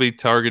I'd still be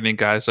targeting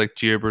guys like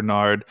Gio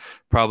Bernard,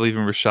 probably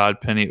even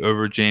Rashad Penny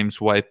over James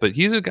White, but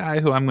he's a guy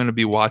who I'm going to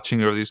be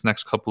watching over these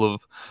next couple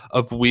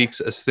of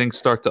weeks as things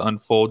start to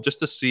unfold, just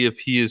to see if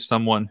he is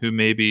someone who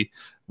maybe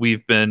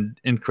we've been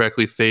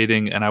incorrectly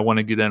fading, and I want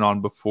to get in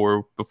on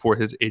before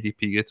his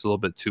ADP gets a little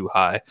bit too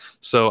high.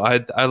 So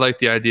I like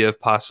the idea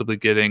of possibly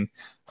getting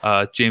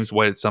James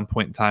White at some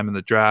point in time in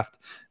the draft.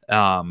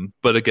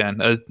 But again,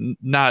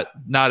 not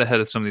ahead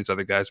of some of these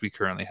other guys we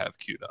currently have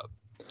queued up.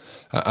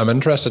 I'm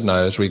interested now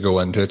as we go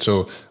into it.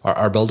 So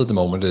our build at the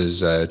moment is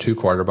 2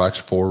 quarterbacks,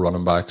 4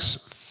 running backs,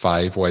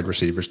 5 wide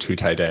receivers, 2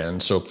 tight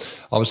ends. So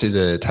obviously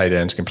the tight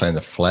ends can play in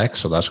the flex.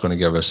 So that's going to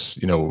give us,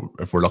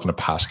 if we're looking at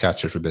pass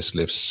catchers, we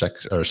basically have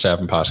 6 or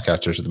 7 pass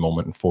catchers at the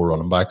moment and 4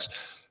 running backs.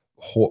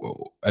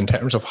 In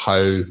terms of how,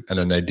 in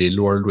an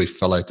ideal world, we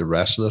fill out the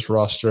rest of this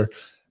roster,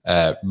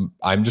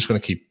 I'm just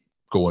going to keep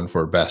going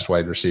for best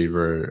wide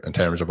receiver in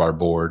terms of our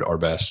board or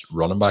best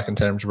running back in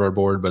terms of our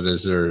board. But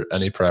is there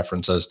any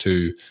preference as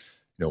to,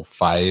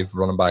 5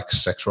 running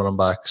backs, 6 running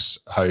backs?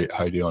 How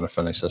do you want to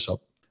finish this up?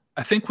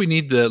 I think we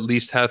need to at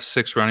least have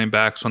 6 running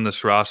backs on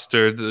this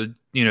roster.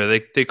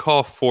 They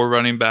call 4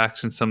 running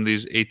backs in some of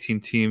these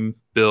 18-team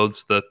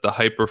builds the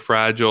hyper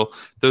fragile.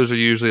 Those are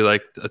usually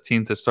like a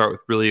team to start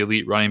with really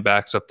elite running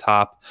backs up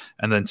top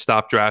and then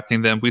stop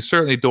drafting them. We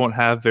certainly don't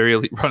have very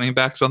elite running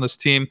backs on this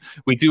team.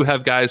 We do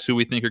have guys who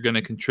we think are going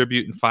to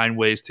contribute and find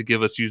ways to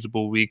give us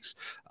usable weeks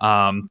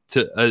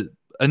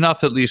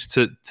enough at least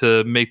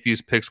to make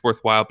these picks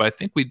worthwhile. But I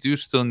think we do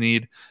still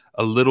need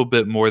a little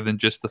bit more than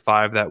just the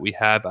 5 that we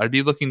have. I'd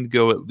be looking to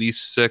go at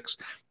least 6.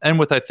 And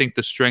with, I think,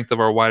 the strength of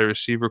our wide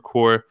receiver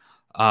core,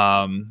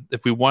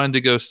 if we wanted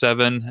to go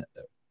 7,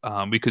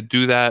 we could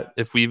do that.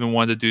 If we even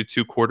wanted to do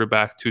 2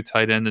 quarterback, 2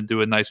 tight end, and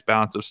do a nice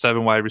balance of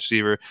 7 wide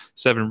receiver,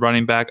 7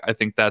 running back, I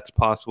think that's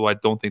possible. I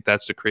don't think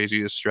that's the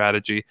craziest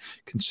strategy,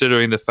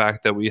 considering the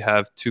fact that we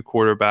have 2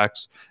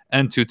 quarterbacks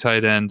and 2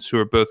 tight ends who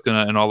are both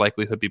going to, in all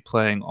likelihood, be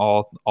playing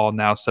all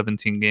now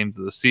 17 games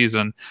of the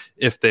season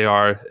if they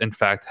are, in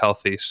fact,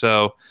 healthy.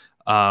 So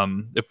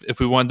if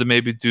we wanted to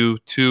maybe do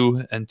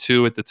 2 and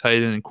 2 at the tight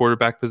end and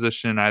quarterback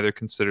position and either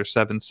consider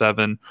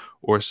 7-7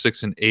 or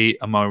 6 and 8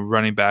 among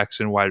running backs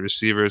and wide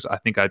receivers, I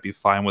think I'd be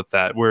fine with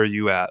that. Where are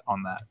you at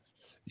on that?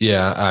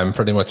 Yeah, I'm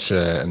pretty much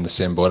in the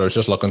same boat. I was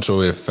just looking, so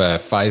we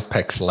have 5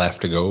 picks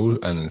left to go,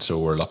 and so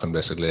we're looking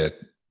basically at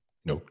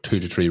 2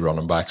 to 3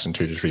 running backs and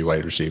 2 to 3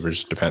 wide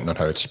receivers, depending on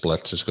how it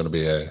splits. It's going to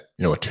be a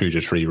 2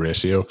 to 3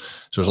 ratio.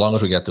 So as long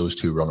as we get those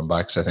 2 running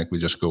backs, I think we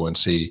just go and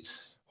see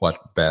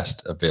what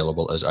best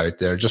available is out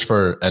there. Just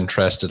for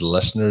interested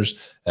listeners,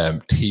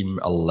 Team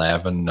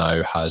 11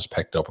 now has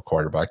picked up a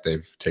quarterback.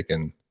 They've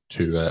taken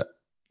to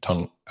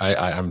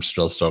I'm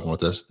still struggling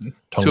with this.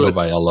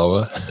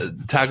 Tagovailoa.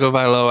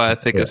 Tagovailoa, I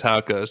think is how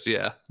it goes.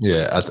 Yeah.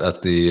 Yeah,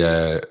 at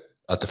the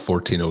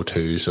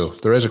 1402. So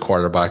there is a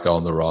quarterback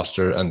on the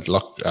roster, and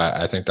look,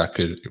 I think that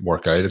could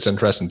work out. It's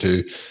interesting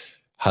too.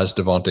 Has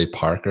Devontae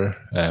Parker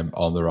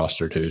on the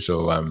roster too?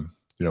 So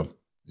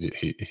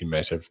he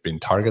might have been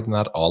targeting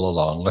that all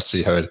along. Let's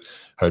see how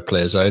it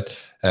plays out.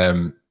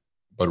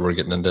 But we're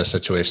getting into a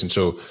situation.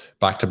 So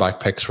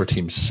back-to-back picks for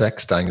Team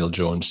 6, Daniel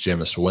Jones,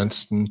 Jameis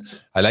Winston.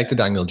 I like the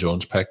Daniel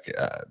Jones pick.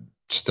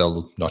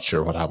 Still not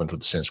sure what happens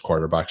with the Saints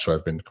quarterback, so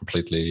I've been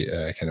completely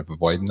kind of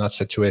avoiding that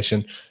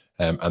situation.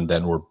 And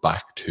then we're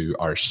back to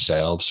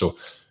ourselves. So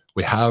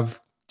we have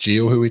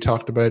Gio, who we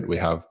talked about. We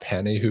have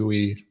Penny, who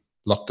we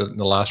looked at in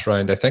the last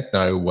round. I think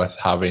now with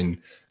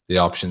having the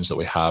options that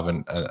we have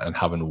and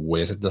having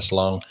waited this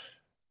long,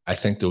 I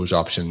think those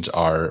options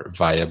are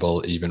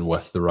viable even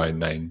with the round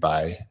 9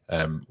 bye.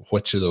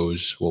 Which of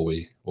those will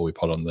we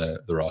put on the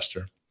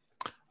roster?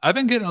 I've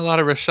been getting a lot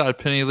of Rashad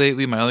Penny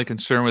lately. My only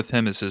concern with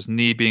him is his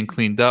knee being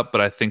cleaned up, but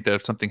I think that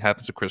if something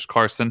happens to Chris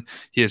Carson,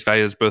 he is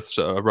valued as both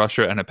a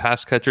rusher and a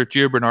pass catcher.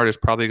 Gio Bernard is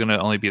probably going to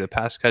only be the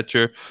pass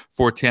catcher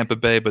for Tampa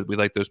Bay, but we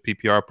like those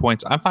PPR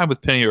points. I'm fine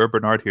with Penny or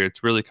Bernard here.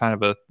 It's really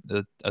kind of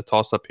a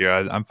toss-up here.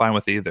 I'm fine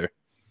with either.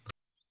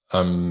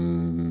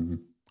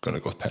 I'm going to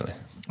go with Penny.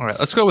 All right,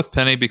 let's go with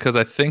Penny because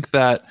I think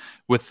that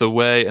with the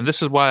way, and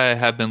this is why I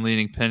have been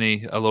leaning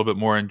Penny a little bit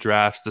more in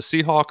drafts, the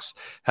Seahawks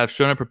have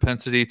shown a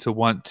propensity to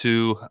want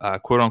to,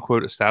 quote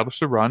unquote, establish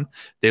the run.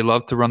 They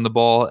love to run the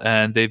ball,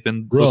 and they've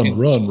been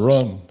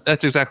run.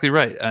 That's exactly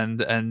right.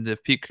 And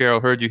if Pete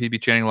Carroll heard you, he'd be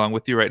chanting along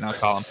with you right now,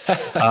 Colin.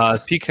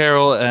 Pete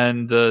Carroll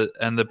and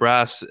the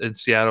brass in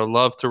Seattle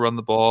love to run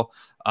the ball.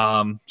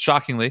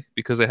 Shockingly,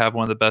 because they have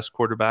one of the best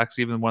quarterbacks,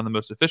 even one of the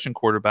most efficient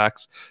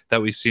quarterbacks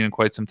that we've seen in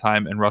quite some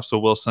time in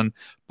Russell Wilson.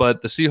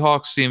 But the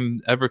Seahawks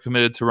seem ever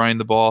committed to running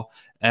the ball.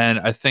 And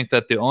I think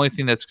that the only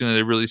thing that's going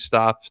to really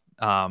stop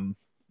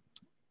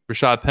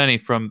Rashad Penny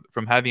from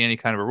having any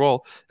kind of a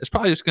role is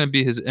probably just going to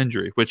be his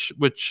injury,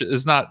 which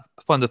is not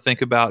fun to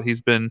think about.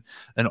 He's been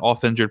an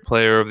off-injured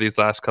player over these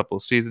last couple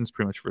of seasons,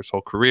 pretty much for his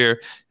whole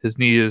career. His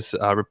knee is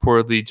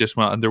reportedly just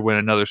underwent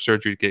another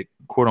surgery to get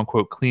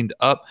quote-unquote cleaned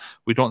up.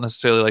 We don't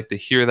necessarily like to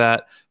hear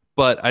that,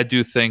 but I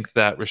do think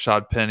that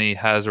Rashad Penny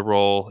has a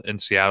role in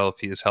Seattle if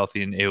he is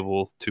healthy and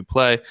able to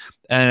play.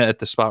 And at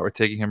the spot we're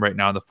taking him right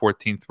now in the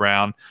 14th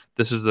round,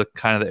 this is the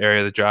kind of the area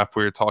of the draft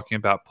where you're talking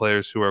about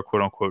players who are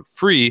quote unquote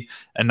free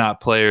and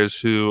not players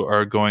who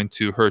are going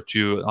to hurt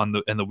you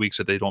in the weeks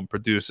that they don't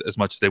produce as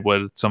much as they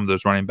would some of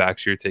those running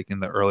backs you're taking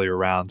in the earlier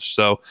rounds.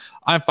 So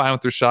I'm fine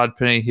with Rashad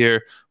Penny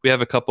here. We have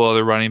a couple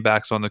other running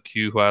backs on the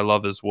queue who I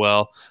love as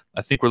well.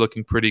 I think we're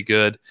looking pretty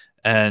good.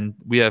 And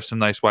we have some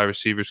nice wide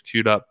receivers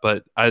queued up,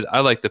 but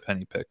I like the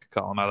Penny pick,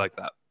 Colin. I like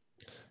that.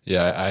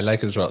 Yeah, I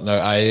like it as well. Now,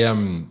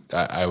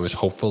 I was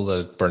hopeful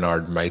that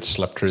Bernard might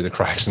slip through the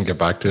cracks and get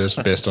back to us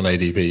based on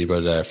ADP,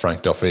 but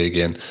Frank Duffy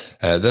again.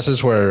 This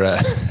is where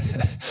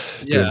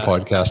doing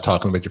podcasts,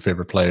 talking about your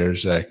favorite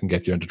players can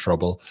get you into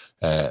trouble.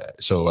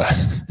 So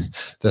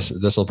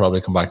this will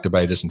probably come back to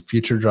bite us in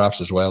future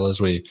drafts as well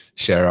as we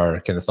share our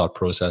kind of thought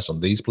process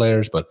on these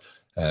players, but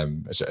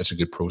it's a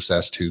good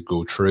process to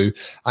go through.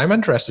 I'm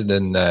interested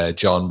in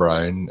John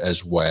Brown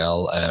as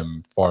well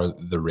for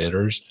the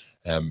Raiders.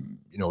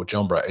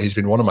 John Brown, he's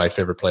been one of my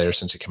favorite players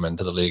since he came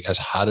into the league, has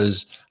had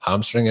his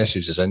hamstring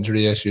issues, his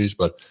injury issues,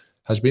 but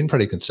has been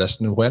pretty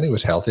consistent. And when he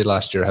was healthy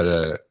last year,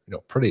 had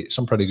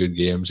some pretty good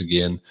games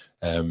again.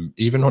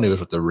 Even when he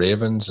was with the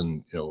Ravens,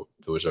 and there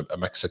was a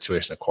mixed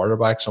situation at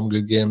quarterback, some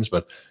good games,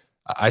 but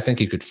I think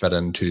he could fit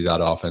into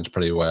that offense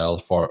pretty well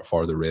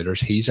for the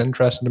Raiders. He's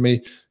interesting to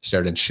me.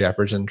 Sterling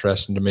Shepard's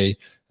interesting to me.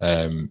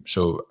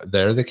 So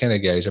they're the kind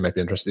of guys I might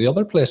be interested. The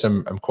other place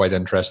I'm quite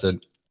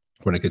interested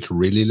when it gets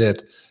really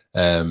late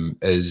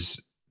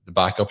is the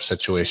backup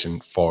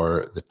situation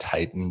for the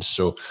Titans.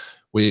 So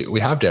we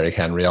have Derrick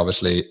Henry,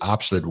 obviously,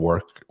 absolute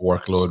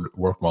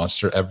work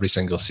monster every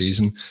single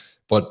season.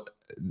 But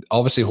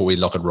obviously, when we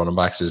look at running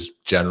backs, is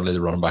generally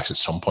the running backs at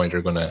some point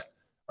are going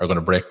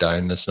to break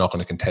down. It's not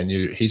going to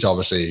continue. He's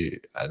obviously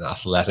an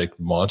athletic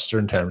monster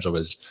in terms of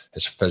his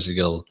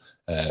physical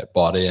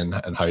body and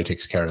how he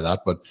takes care of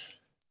that. But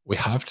we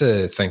have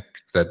to think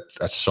that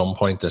at some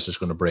point this is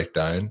going to break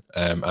down.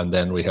 And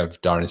then we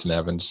have Darrington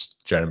Evans,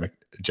 Jeremy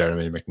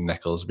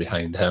McNichols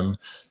behind him.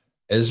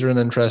 Is there an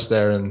interest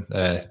there in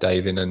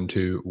diving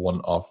into one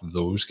of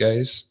those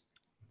guys?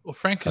 Well,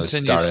 Frank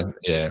continues.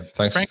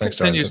 Frank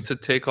continues to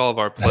take all of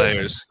our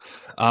players.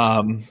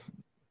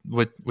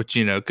 Which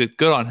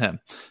good on him.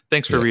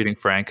 Thanks for reading,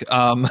 Frank.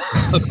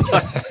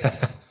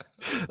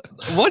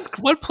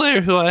 What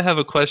player who I have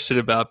a question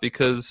about,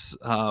 because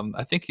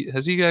I think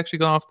has he actually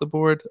gone off the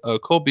board?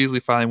 Cole Beasley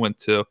finally went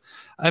too.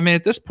 I mean,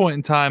 at this point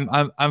in time,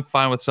 I'm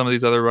fine with some of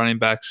these other running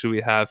backs who we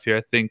have here.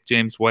 I think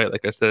James White,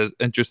 like I said, is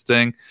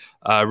interesting.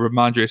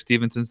 Ramondre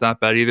Stevenson's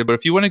not bad either. But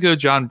if you want to go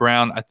John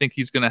Brown, I think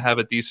he's going to have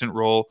a decent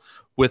role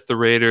with the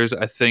Raiders.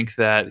 I think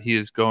that he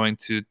is going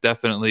to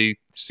definitely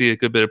see a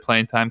good bit of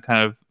playing time,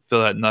 kind of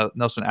fill that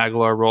Nelson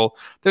Aguilar role.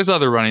 There's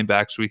other running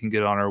backs we can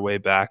get on our way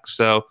back.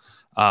 So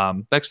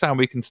next time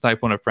we can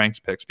snipe one of Frank's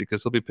picks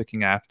because he'll be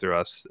picking after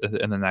us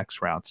in the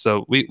next round.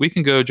 So we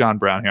can go John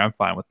Brown here. I'm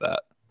fine with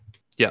that.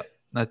 Yeah,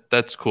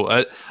 that's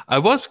cool. I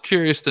was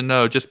curious to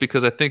know, just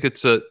because I think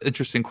it's an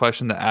interesting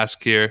question to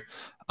ask here.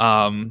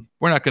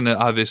 We're not going to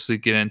obviously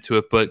get into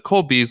it, but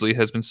Cole Beasley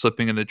has been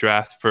slipping in the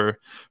draft for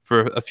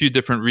a few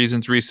different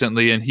reasons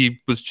recently, and he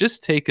was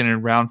just taken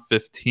in round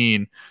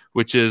 15,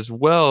 which is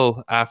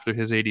well after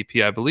his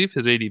ADP. I believe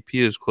his ADP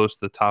is close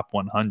to the top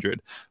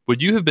 100.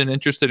 Would you have been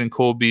interested in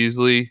Cole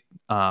Beasley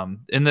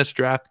in this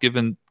draft,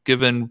 given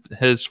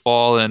his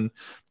fall? And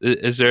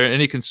is there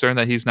any concern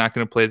that he's not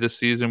going to play this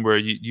season where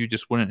you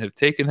just wouldn't have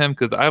taken him?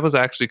 Because I was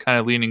actually kind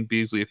of leaning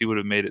Beasley if he would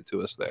have made it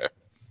to us there.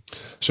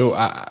 So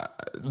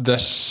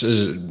this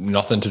is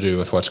nothing to do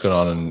with what's going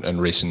on in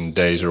recent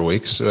days or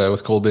weeks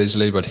with Cole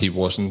Beasley, but he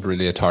wasn't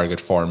really a target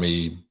for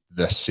me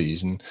this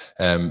season.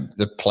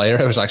 The player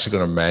I was actually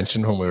going to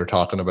mention when we were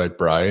talking about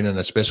Brown, and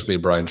it's basically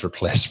Brown's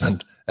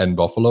replacement, in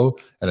Buffalo,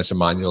 and it's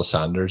Emmanuel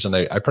Sanders. And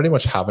I pretty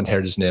much haven't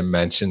heard his name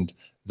mentioned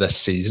this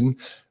season.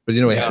 But,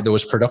 there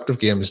was productive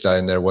games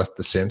down there with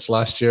the Saints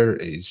last year.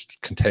 He's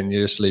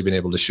continuously been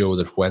able to show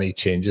that when he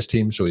changes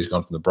teams, so he's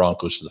gone from the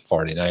Broncos to the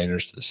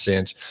 49ers to the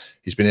Saints,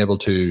 he's been able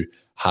to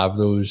have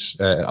those.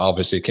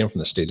 Obviously, it came from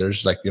the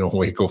Steelers. When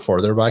we go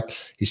further back,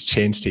 he's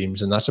changed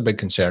teams, and that's a big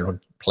concern when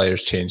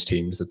players change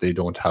teams, that they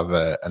don't have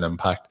an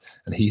impact.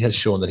 And he has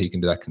shown that he can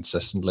do that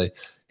consistently.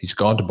 He's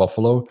gone to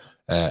Buffalo.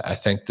 I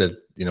think that,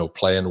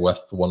 playing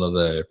with one of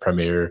the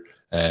premier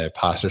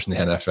passers in the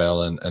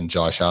NFL and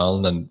Josh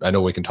Allen, and I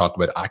know we can talk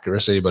about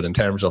accuracy, but in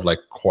terms of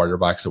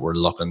quarterbacks that we're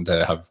looking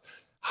to have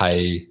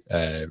high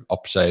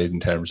upside in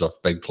terms of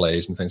big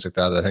plays and things like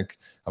that, I think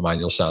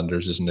Emmanuel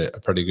Sanders is in a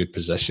pretty good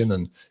position,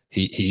 and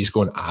he's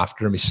going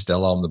after him. He's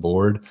still on the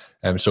board.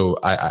 So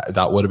I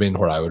that would have been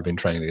where I would have been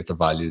trying to get the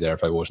value there.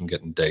 If I wasn't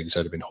getting Diggs,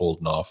 I'd have been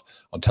holding off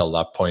until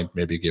that point.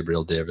 Maybe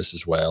Gabriel Davis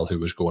as well, who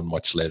was going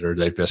much later.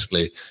 They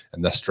basically,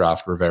 in this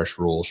draft, reversed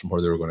roles from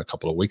where they were going a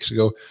couple of weeks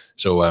ago.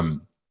 So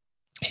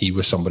he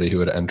was somebody who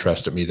had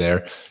interested me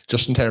there.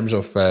 Just in terms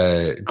of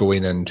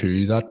going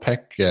into that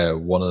pick,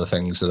 one of the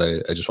things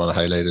that I just want to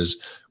highlight is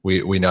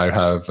we now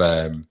have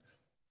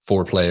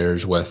 4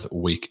 players with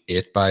week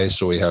 8 buys.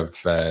 So we have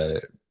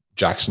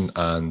Jackson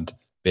and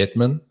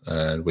Bateman,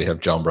 and we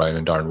have John Brown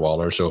and Darren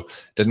Waller. So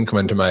didn't come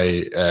into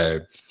my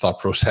thought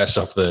process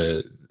of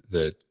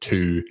the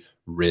 2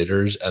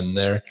 Raiders in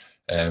there.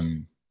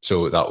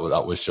 So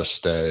that was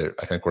just, I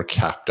think we're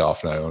capped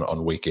off now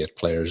on week 8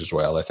 players as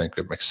well. I think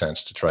it makes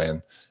sense to try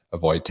and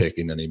avoid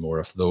taking any more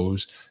of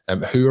those.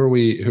 Who are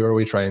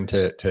we trying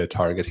to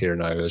target here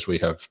now, as we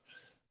have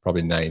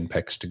probably 9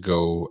 picks to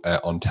go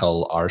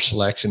until our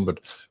selection, but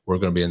we're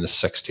going to be in the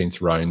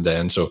 16th round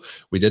then. So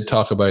we did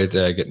talk about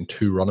getting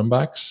 2 running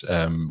backs.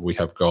 We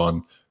have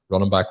gone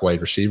running back,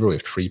 wide receiver. We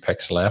have 3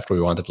 picks left. We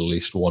wanted at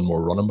least 1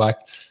 more running back.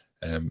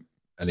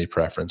 Any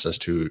preference as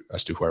to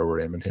where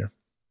we're aiming here?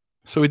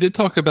 So we did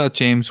talk about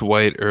James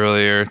White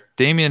earlier.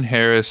 Damian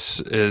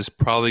Harris is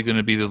probably going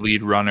to be the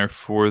lead runner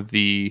for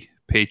the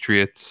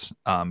Patriots,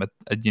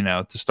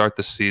 to start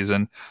the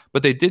season.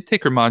 But they did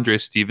take Ramondre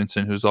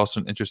Stevenson, who's also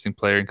an interesting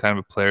player and kind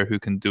of a player who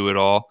can do it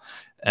all.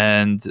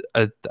 And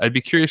I'd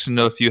be curious to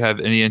know if you have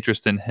any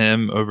interest in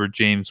him over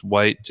James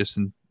White, just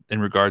in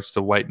regards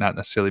to White not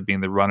necessarily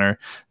being the runner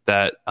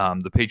that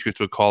the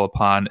Patriots would call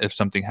upon if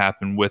something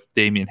happened with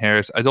Damian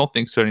Harris. I don't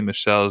think Sony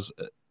Michel's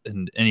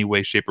in any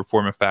way, shape, or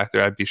form a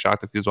factor. I'd be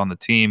shocked if he was on the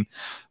team.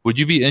 Would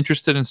you be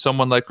interested in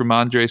someone like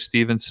Ramondre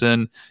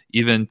Stevenson,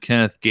 even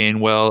Kenneth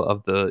Gainwell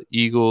of the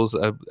Eagles?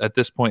 At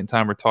this point in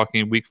time, we're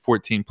talking week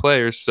 14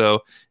 players.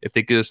 So if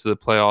they get us to the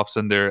playoffs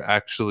and they're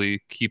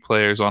actually key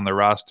players on their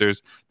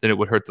rosters, then it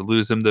would hurt to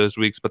lose them those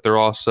weeks. But they're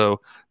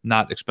also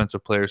not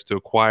expensive players to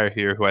acquire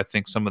here, who I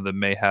think some of them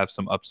may have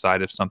some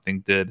upside if something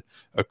did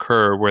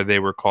occur where they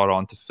were called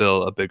on to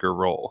fill a bigger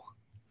role.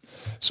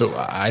 So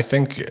I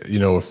think,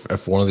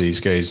 if one of these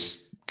guys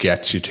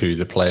gets you to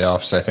the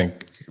playoffs, I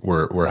think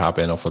we're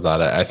happy enough with that.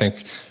 I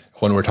think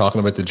when we're talking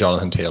about the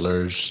Jonathan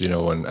Taylors,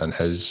 and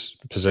his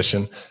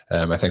position,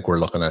 I think we're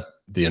looking at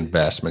the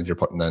investment you're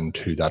putting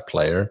into that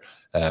player.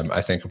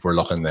 I think if we're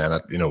looking then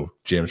at,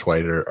 James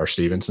White or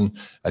Stevenson,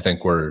 I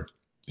think we're,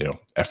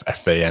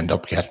 if they end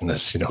up getting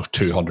us,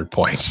 200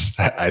 points,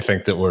 I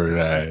think that we're,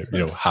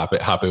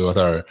 happy with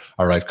our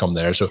outcome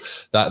there. So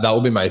that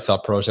would be my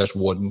thought process.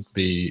 Wouldn't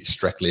be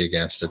strictly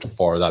against it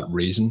for that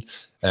reason.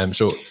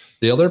 So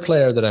the other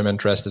player that I'm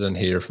interested in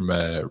here from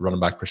a running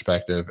back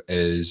perspective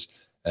is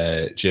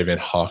Javian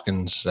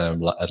Hawkins,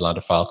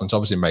 Atlanta Falcons.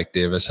 Obviously, Mike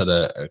Davis had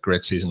a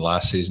great season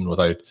last season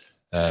without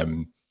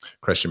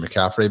Christian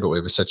McCaffrey, but we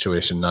have a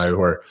situation now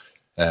where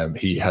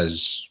he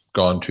has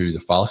gone to the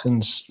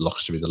Falcons,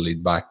 looks to be the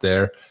lead back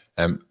there.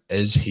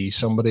 Is he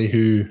somebody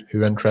who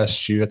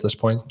interests you at this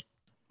point?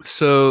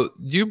 So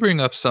you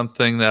bring up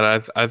something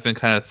that I've been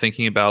kind of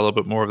thinking about a little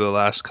bit more over the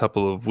last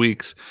couple of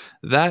weeks.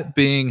 That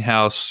being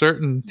how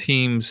certain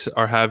teams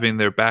are having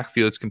their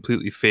backfields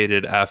completely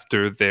faded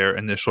after their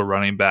initial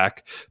running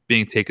back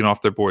being taken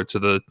off their board. So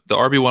the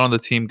RB1 on the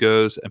team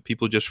goes, and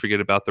people just forget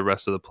about the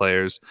rest of the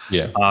players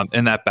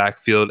in that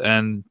backfield.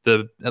 And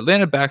the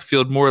Atlanta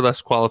backfield more or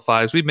less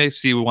qualifies. We may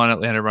see one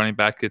Atlanta running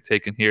back get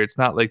taken here. It's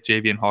not like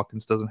Javian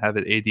Hawkins doesn't have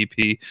an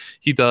ADP.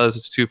 He does.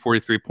 It's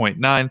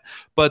 243.9.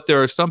 But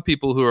there are some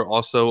people who are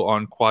also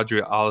on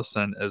Quadri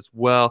Allison as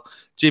well.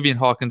 Javian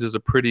Hawkins is a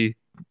pretty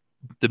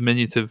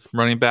diminutive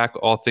running back,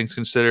 all things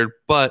considered.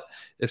 But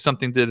if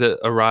something did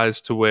arise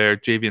to where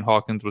Javian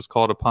Hawkins was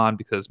called upon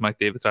because Mike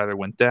Davis either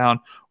went down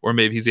or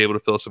maybe he's able to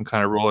fill some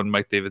kind of role in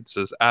Mike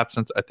Davis's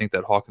absence, I think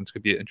that Hawkins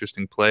could be an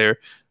interesting player.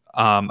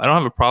 I don't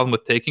have a problem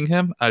with taking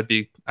him. I'd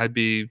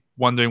be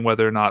wondering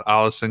whether or not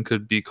Allison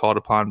could be called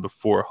upon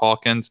before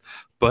Hawkins,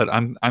 but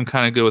I'm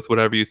kind of good with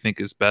whatever you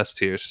think is best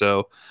here.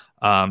 So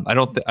I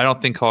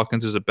don't think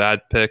Hawkins is a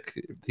bad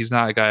pick. He's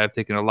not a guy I've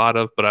taken a lot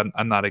of, but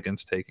I'm not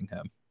against taking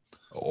him.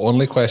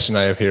 Only question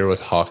I have here with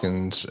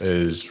Hawkins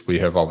is we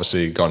have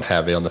obviously gone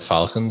heavy on the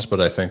Falcons, but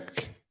I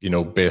think,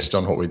 based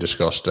on what we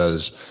discussed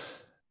as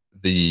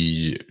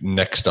the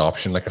next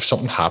option. Like if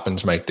something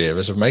happens, if Mike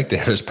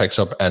Davis picks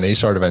up any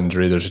sort of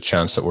injury, there's a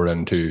chance that we're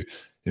into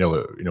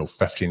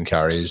 15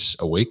 carries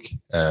a week.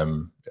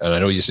 And I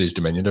know you say he's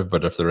diminutive,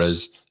 but if there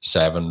is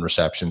 7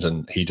 receptions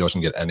and he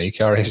doesn't get any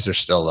carries, there's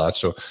still that.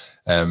 So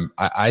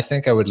I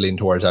think I would lean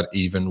towards that,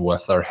 even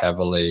with our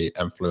heavily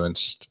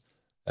influenced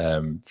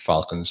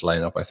Falcons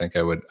lineup. I think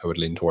I would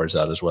lean towards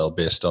that as well,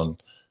 based on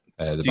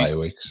the bye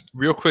weeks.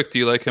 Real quick, do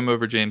you like him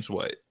over James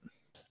White?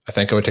 I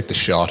think I would take the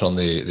shot on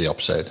the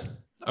upside.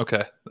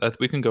 Okay,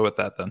 we can go with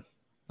that then.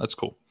 That's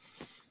cool.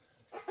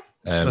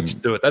 Let's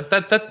do it.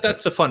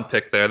 That's a fun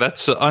pick there.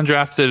 That's an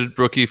undrafted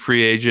rookie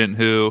free agent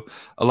who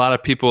a lot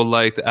of people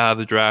liked out of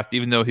the draft,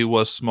 even though he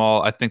was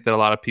small. I think that a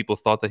lot of people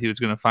thought that he was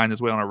going to find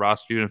his way on a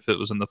roster, even if it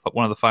was in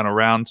one of the final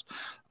rounds.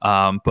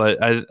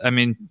 But I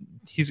mean,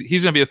 he's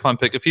going to be a fun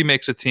pick if he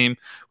makes a team,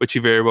 which he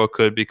very well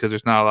could, because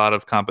there's not a lot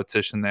of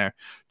competition there.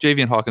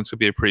 Javian Hawkins could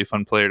be a pretty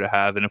fun player to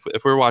have, and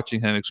if we're watching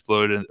him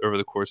explode over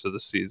the course of the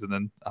season,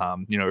 then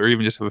or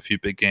even just have a few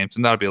big games,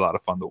 and that'll be a lot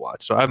of fun to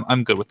watch. So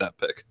I'm good with that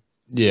pick.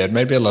 Yeah, it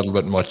might be a little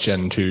bit much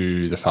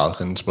into the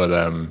Falcons, but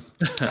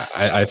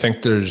I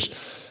think there's,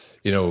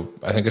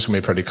 I think it's going to be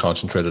a pretty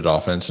concentrated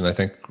offense. And I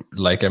think,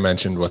 like I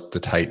mentioned with the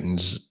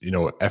Titans,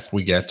 if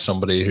we get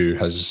somebody who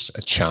has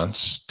a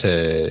chance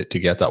to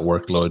get that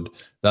workload,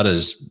 that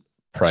is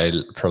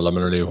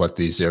preliminarily what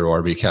the 0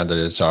 RB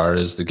candidates are,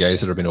 is the guys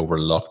that have been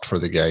overlooked for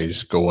the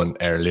guys going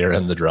earlier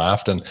in the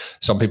draft. And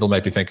some people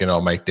might be thinking,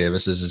 Mike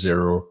Davis is a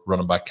 0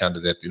 running back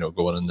candidate,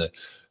 going in the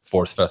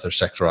 4th, 5th, or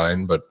 6th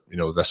round, but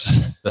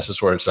this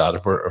is where it's at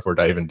if we're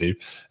diving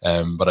deep.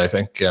 But I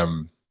think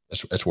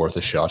it's worth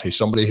a shot. He's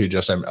somebody who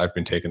I've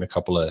been taking a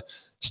couple of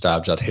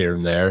stabs at here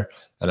and there,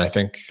 and I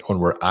think when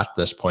we're at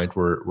this point,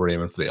 we're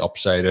aiming for the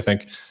upside. I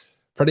think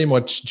pretty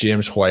much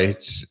James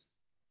White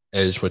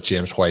is what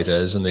James White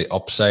is, and the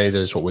upside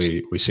is what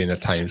we've seen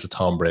at times with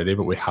Tom Brady,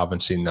 but we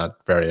haven't seen that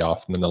very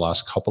often in the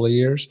last couple of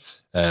years.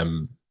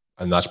 And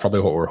that's probably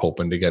what we're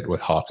hoping to get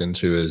with Hawkins,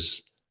 who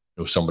is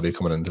somebody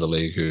coming into the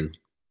league who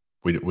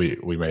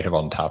we may have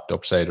untapped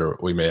upside, or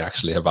we may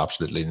actually have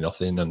absolutely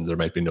nothing, and there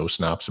might be no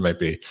snaps, there might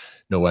be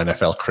no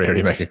NFL career,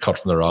 he might get cut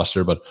from the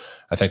roster. But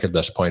I think at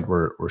this point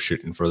we're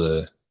shooting for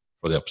the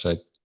upside.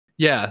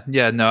 Yeah,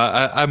 no,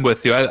 I'm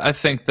with you. I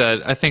think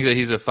that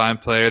he's a fine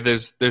player.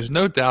 There's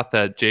no doubt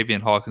that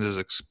Javian Hawkins is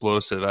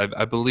explosive.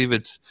 I believe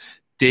it's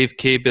Dave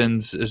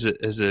Cabins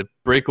is a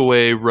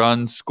breakaway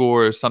run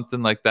score or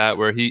something like that,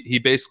 where he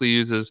basically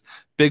uses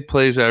big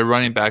plays that a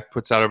running back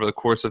puts out over the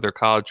course of their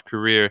college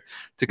career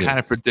to kind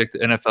of predict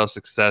NFL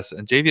success.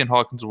 And Javian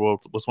Hawkins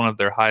was one of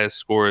their highest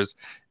scorers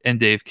in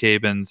Dave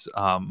Cabins'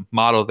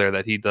 model there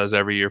that he does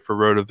every year for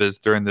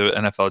RotoViz during the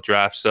NFL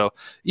draft. So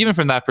even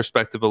from that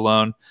perspective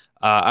alone,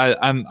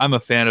 I'm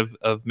a fan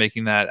of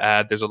making that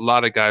ad. There's a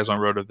lot of guys on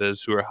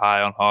RotoViz who are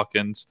high on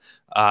Hawkins.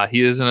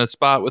 He is in a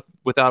spot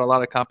without a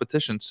lot of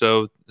competition.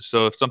 So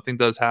if something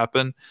does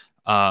happen,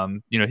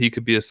 he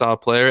could be a solid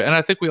player. And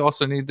I think we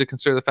also need to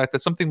consider the fact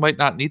that something might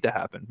not need to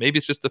happen. Maybe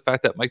it's just the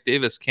fact that Mike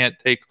Davis can't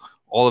take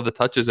all of the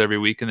touches every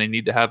week, and they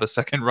need to have a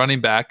second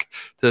running back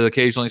to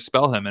occasionally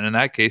spell him. And in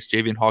that case,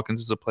 Javian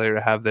Hawkins is a player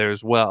to have there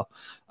as well.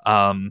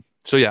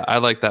 So yeah, I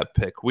like that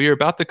pick. We are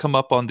about to come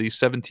up on the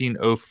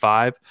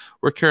 17:05.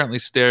 We're currently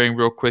staring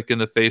real quick in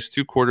the face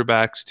 2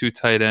 quarterbacks, 2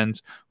 tight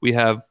ends. We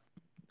have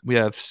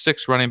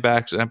 6 running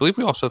backs, and I believe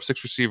we also have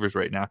 6 receivers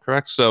right now,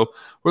 correct? So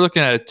we're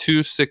looking at a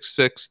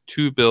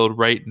 2-6-6-2 build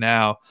right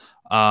now.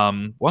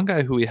 One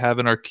guy who we have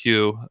in our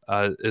queue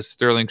is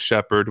Sterling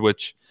Shepard,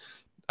 which,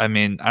 I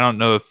mean, I don't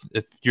know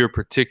if you're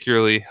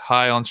particularly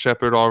high on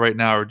Shepard all right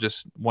now or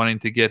just wanting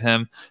to get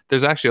him.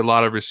 There's actually a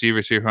lot of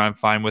receivers here who I'm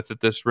fine with at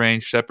this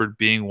range, Shepard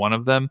being one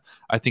of them.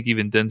 I think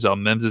even Denzel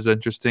Mims is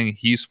interesting.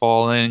 He's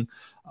falling.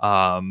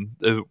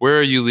 Where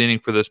are you leaning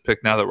for this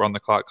pick now that we're on the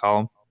clock,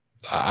 Colin?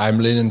 I'm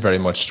leaning very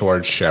much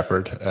towards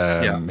Shepard.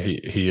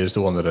 He is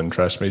the one that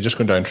interests me. Just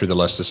going down through the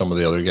list of some of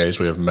the other guys,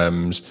 we have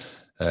Mims.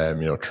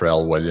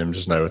 Terrell Williams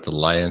is now with the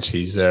Lions.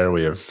 He's there.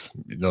 We have,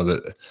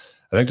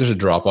 I think there's a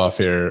drop off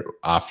here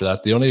after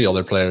that. The only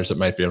other players that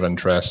might be of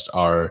interest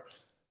are,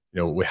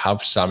 we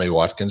have Sammy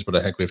Watkins, but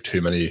I think we have too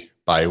many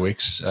bye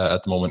weeks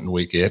at the moment in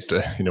week 8.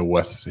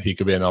 He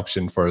could be an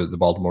option for the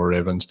Baltimore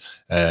Ravens.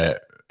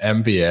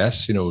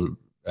 MVS,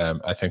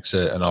 I think is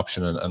an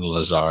option, and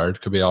Lazard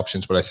could be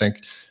options, but I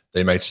think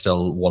they might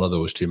still, one of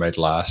those two might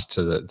last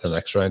to the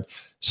next round.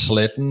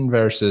 Slayton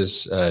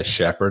versus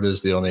Shepard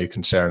is the only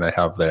concern I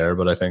have there,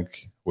 but I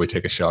think we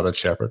take a shot at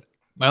Shepard.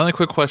 My only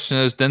quick question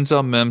is,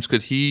 Denzel Mims,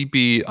 could he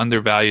be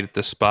undervalued at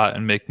this spot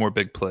and make more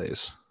big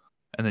plays?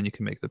 And then you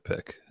can make the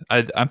pick.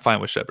 I'm fine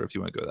with Shepard if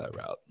you want to go that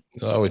route.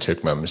 Oh, we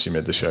took Mims. You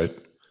made the shout.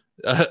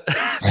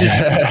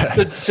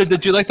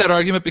 Did you like that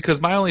argument?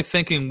 Because my only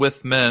thinking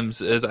with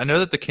Mims is I know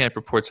that the camp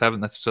reports haven't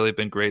necessarily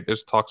been great.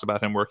 There's talks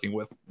about him working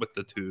with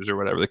the twos or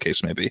whatever the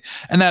case may be,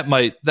 and that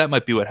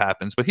might be what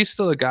happens. But he's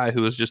still a guy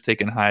who was just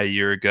taken high a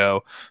year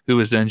ago, who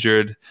was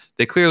injured.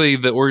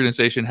 The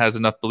organization has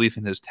enough belief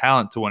in his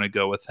talent to want to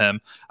go with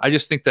him. I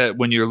just think that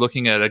when you're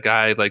looking at a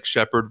guy like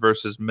Shepard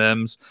versus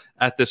Mims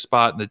at this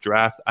spot in the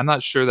draft, I'm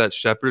not sure that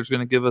Shepard's going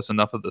to give us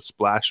enough of the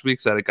splash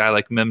weeks that a guy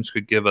like Mims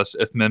could give us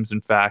if Mims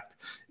in fact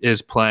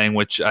is playing,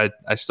 which I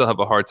still have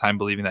a hard time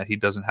believing that he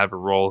doesn't have a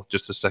role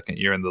just a second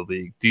year in the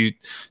league. Do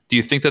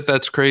you think that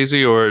that's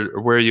crazy,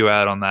 or where are you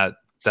at on that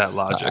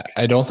logic?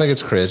 I don't think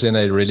it's crazy, and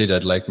I really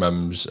did like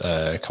Mims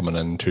coming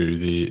into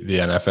the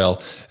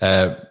NFL.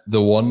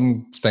 The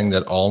one thing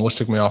that almost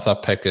took me off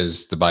that pick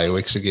is the bye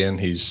weeks again.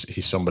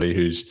 He's somebody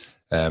who's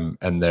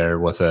in there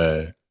with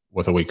a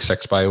week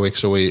 6 bye week,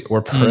 so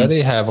we're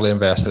pretty heavily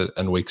invested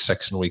in week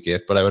 6 and week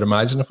 8. But I would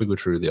imagine if we go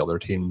through the other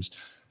teams,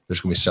 there's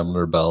going to be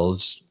similar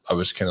builds. I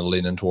was kind of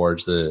leaning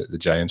towards the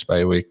Giants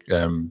bye week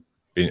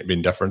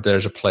being different.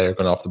 There's a player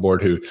going off the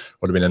board who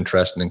would have been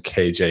interesting in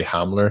KJ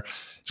Hamler.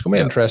 It's going to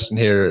be interesting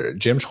here.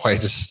 James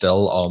White is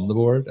still on the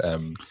board.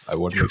 I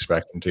wouldn't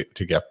expect him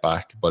to get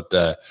back,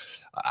 but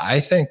I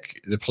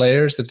think the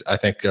players that I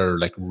think are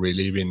like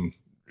really been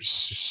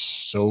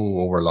so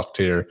overlooked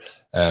here,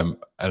 and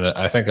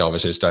I think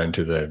obviously it's down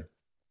to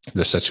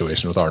the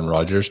situation with Aaron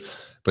Rodgers.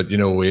 But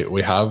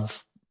we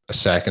have a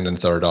second and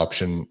third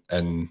option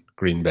in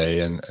Green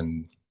Bay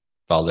and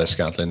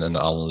Valdez-Scantling and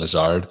Alan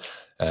Lazard.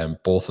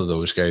 Both of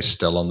those guys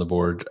still on the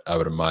board. I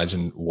would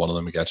imagine one of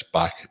them gets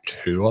back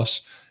to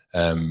us.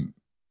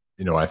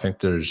 I think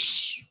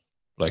there's,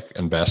 like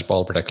in best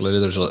ball particularly,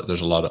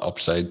 there's a lot of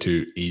upside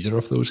to either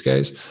of those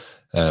guys.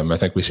 I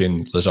think we've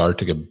seen Lazard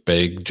take a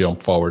big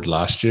jump forward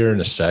last year in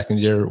his second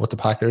year with the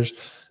Packers,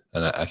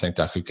 and I think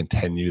that could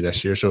continue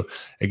this year. So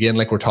again,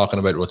 like we're talking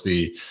about with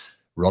the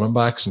running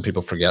backs and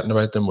people forgetting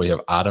about them, we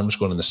have Adams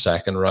going in the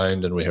second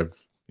round, and we have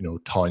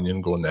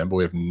Tonyan going then, but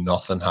we have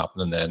nothing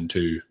happening then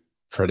to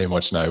pretty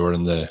much now. We're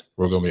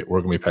going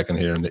to be picking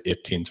here in the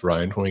 18th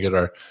round when we get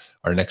our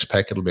next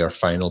pick. It'll be our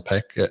final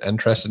pick.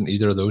 Interested in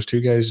either of those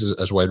two guys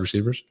as wide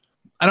receivers?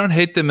 I don't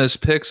hate them as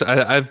picks.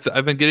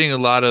 I've been getting a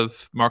lot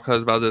of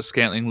Marquez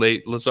Valdez-Scantling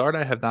late. Lazard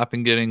I have not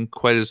been getting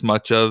quite as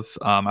much of.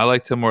 I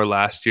liked him more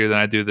last year than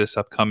I do this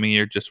upcoming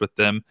year, just with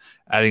them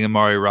adding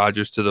Amari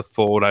Rodgers to the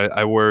fold.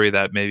 I worry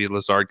that maybe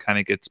Lazard kind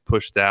of gets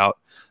pushed out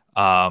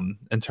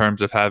in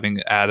terms of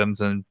having Adams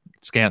and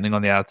Scantling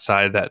on the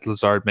outside, that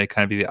Lazard may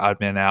kind of be the odd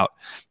man out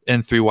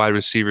in 3 wide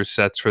receiver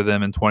sets for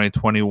them in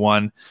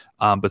 2021.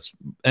 But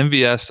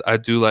MVS I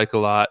do like a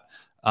lot.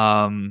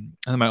 And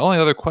my only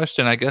other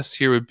question, I guess,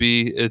 here would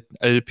be it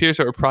appears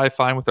that we're probably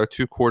fine with our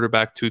 2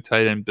 quarterback, 2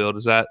 tight end build.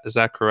 Is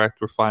that correct?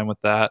 We're fine with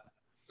that?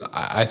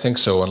 I think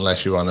so,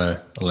 unless you want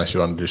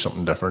to do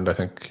something different. I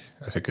think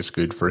it's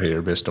good for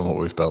here based on what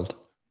we've built.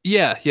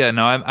 Yeah,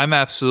 no, I'm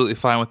absolutely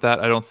fine with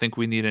that. I don't think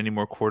we need any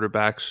more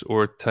quarterbacks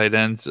or tight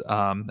ends.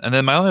 And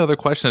then my only other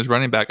question is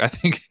running back. I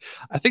think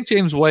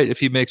James White,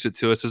 if he makes it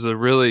to us, is a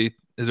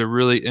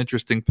really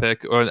interesting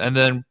pick. And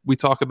then we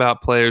talk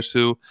about players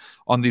who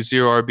on these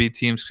 0 RB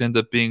teams can end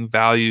up being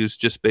values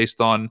just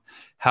based on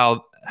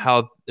how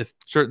if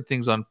certain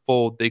things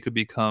unfold, they could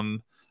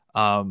become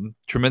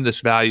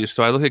tremendous value.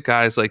 So I look at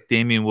guys like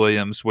Damian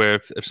Williams, where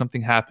if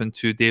something happened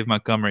to Dave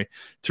Montgomery,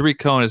 Tariq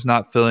Cohen is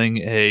not filling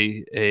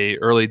a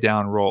early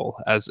down role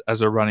as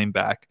a running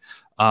back.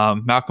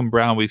 Malcolm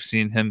Brown, we've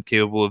seen him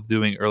capable of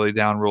doing early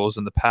down roles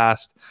in the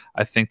past.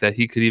 I think that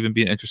he could even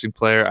be an interesting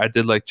player. I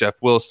did like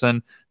Jeff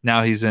Wilson.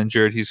 Now he's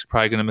injured. He's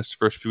probably going to miss the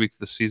first few weeks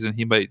of the season.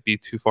 He might be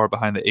too far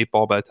behind the 8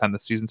 ball by the time the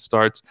season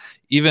starts.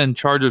 Even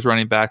Chargers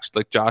running backs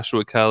like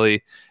Joshua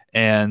Kelly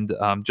and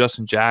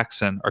Justin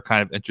Jackson are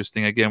kind of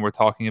interesting. Again, we're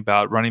talking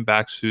about running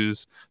backs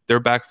whose their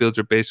backfields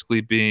are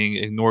basically being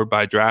ignored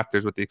by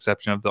drafters with the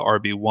exception of the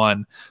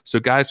RB1. So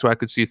guys who I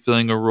could see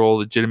filling a role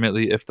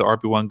legitimately if the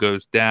RB1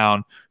 goes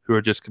down, who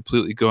are just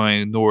completely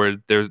going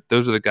ignored,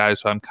 those are the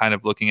guys who I'm kind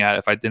of looking at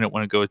if I didn't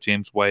want to go with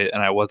James White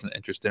and I wasn't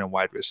interested in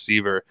wide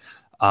receiver.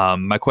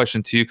 My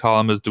question to you,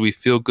 Colin, is do we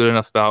feel good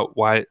enough about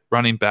White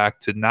running back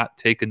to not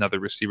take another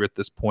receiver at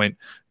this point,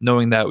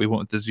 knowing that we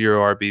went with the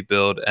 0 RB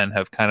build and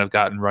have kind of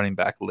gotten running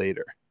back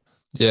later?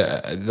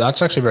 Yeah,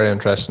 that's actually very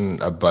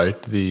interesting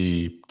about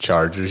the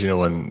Chargers.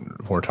 When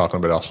we're talking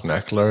about Austin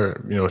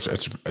Eckler,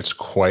 it's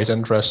quite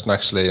interesting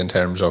actually in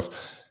terms of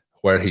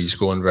where he's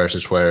going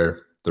versus where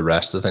the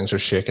rest of the things are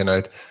shaking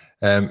out.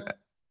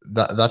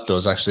 That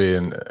does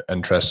actually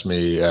interest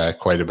me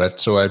quite a bit.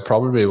 So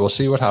we'll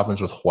see what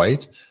happens with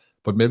White.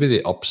 But maybe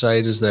the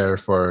upside is there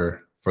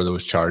for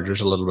those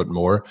Chargers a little bit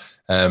more.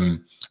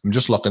 I'm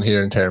just looking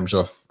here in terms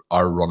of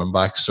our running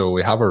backs. So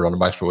we have our running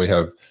backs, but we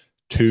have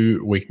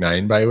 2 week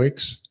 9 bye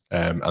weeks,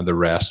 and the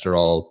rest are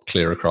all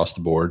clear across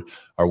the board.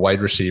 Our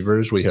wide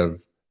receivers, we have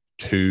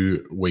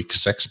 2 week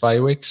 6 bye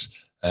weeks,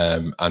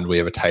 and we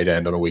have a tight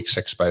end on a week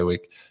 6 bye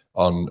week.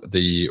 On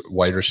the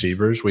wide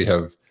receivers, we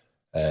have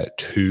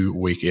 2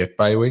 week 8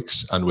 bye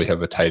weeks, and we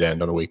have a tight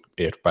end on a week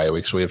 8 bye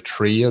week. So we have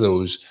 3 of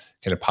those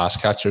kind of pass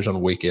catchers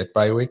on week 8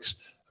 bye weeks.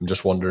 I'm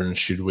just wondering,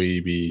 should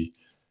we be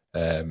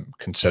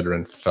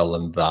considering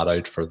filling that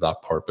out for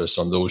that purpose?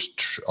 On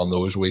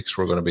those weeks,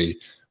 we're going to be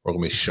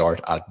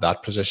short at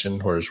that position,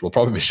 whereas we'll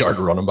probably be short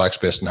at running backs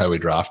based on how we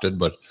drafted.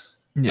 But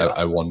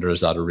I wonder,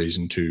 is that a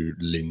reason to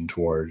lean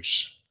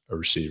towards a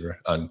receiver?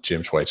 And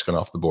James White's gone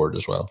off the board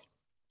as well.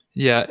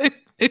 Yeah,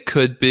 it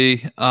could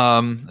be.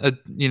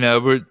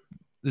 We're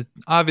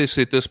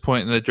obviously at this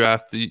point in the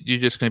draft, you're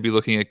just going to be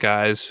looking at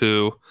guys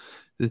who,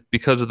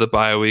 because of the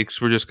bye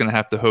weeks, we're just going to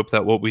have to hope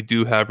that what we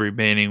do have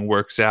remaining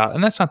works out.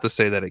 And that's not to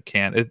say that it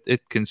can't.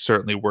 It can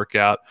certainly work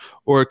out,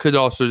 or it could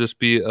also just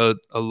be a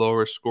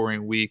lower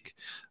scoring week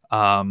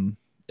in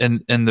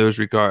those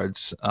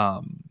regards.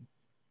 I'm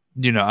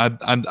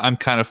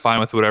kind of fine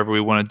with whatever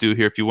we want to do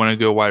here. If you want to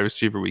go wide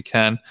receiver, we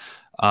can.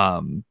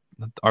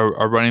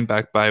 Our running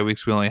back bye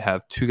weeks, we only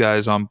have 2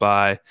 guys on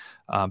bye,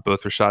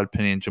 both Rashad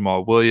Penny and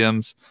Jamal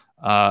Williams.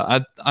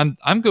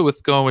 I'm good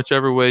with going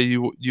whichever way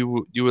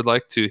you would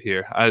like to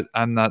here.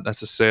 I'm not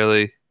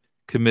necessarily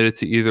committed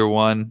to either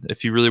one.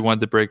 If you really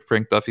wanted to break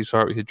Frank Duffy's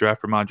heart, we could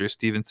draft Ramondre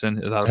Stevenson.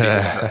 That'll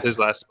be his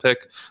last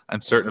pick. I'm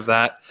certain of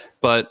that.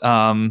 But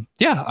I'm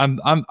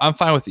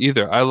fine with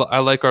either. I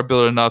like our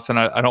build enough, and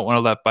I don't want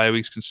to let bye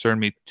weeks concern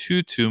me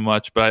too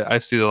much. But I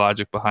see the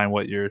logic behind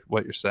what you're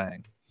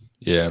saying.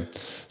 Yeah.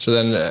 So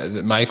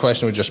then my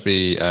question would just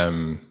be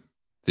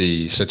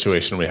the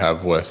situation we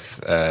have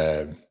with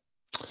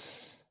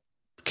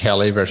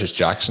Kelly versus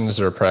Jackson. Is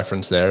there a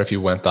preference there? If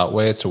you went that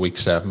way, it's a week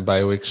 7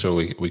 bye week, so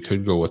we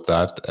could go with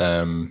that.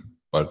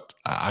 But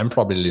I'm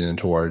probably leaning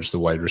towards the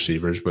wide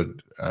receivers. But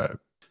do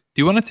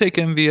you want to take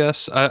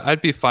MVS?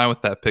 I'd be fine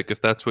with that pick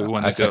if that's what you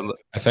want to go.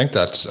 I think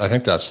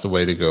that's the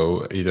way to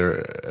go. Either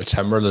it's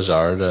him or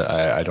Lazard.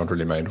 I don't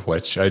really mind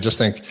which. I just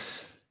think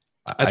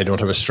I don't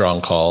have a strong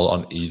call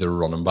on either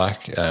running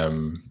back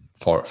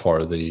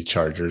for the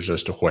Chargers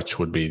as to which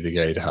would be the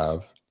guy to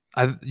have.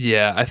 I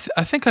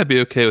think I'd be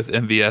okay with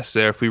MVS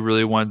there if we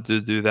really wanted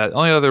to do that. The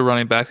only other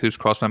running back who's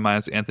crossed my mind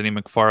is Anthony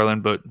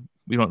McFarland, but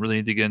we don't really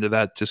need to get into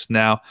that just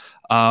now.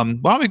 Why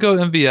don't we go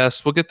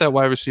MVS? We'll get that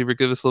wide receiver,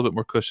 give us a little bit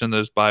more cushion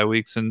those bye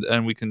weeks,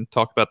 and we can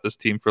talk about this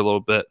team for a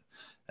little bit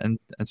and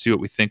see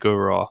what we think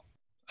overall.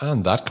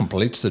 And that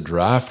completes the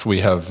draft. We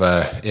have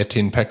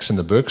 18 picks in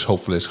the books.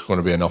 Hopefully it's going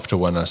to be enough to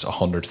win us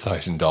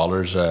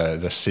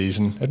 $100,000 this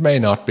season. It may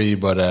not be,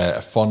 but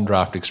a fun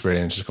draft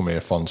experience is going to be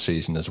a fun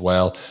season as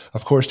well.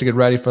 Of course, to get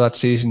ready for that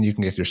season, you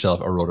can get yourself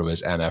a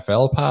RotoViz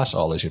NFL pass.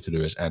 All you have to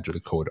do is enter the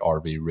code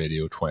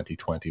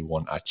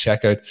RVRadio2021 at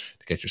checkout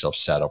to get yourself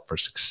set up for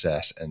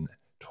success in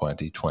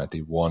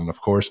 2021. Of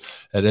course,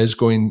 it is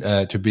going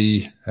to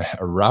be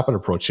a rapid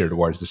approach here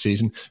towards the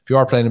season. If you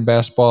are playing in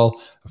best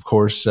ball, of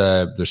course,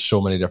 there's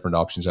so many different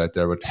options out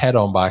there, but head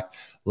on back,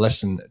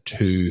 listen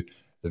to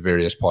the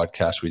various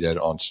podcasts we did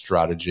on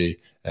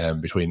strategy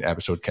between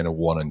episode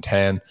 1 and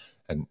 10,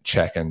 and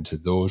check into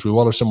those. We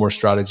will have some more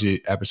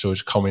strategy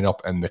episodes coming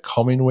up in the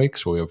coming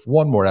weeks. So we have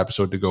one more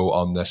episode to go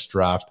on this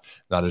draft.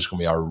 That is going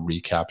to be our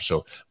recap.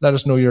 So let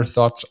us know your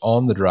thoughts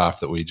on the draft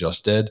that we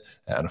just did.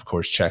 And of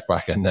course, check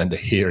back in then to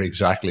hear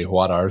exactly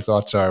what our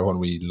thoughts are when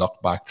we look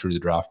back through the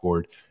draft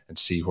board and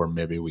see where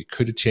maybe we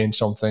could have changed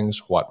some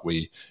things, what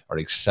we are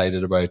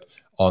excited about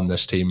on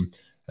this team.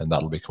 And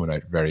that'll be coming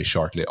out very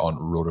shortly on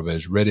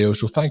RotoViz Radio.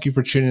 So thank you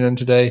for tuning in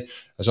today.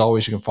 As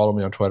always, you can follow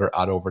me on Twitter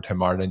at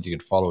Overtime Ireland. You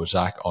can follow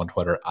Zach on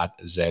Twitter at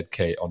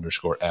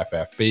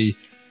ZK_FFB.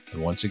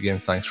 And once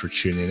again, thanks for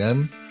tuning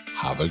in.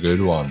 Have a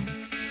good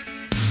one.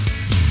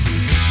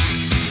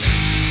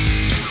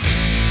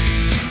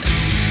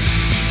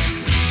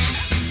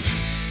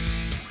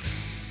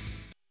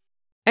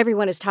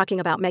 Everyone is talking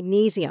about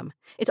magnesium.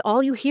 It's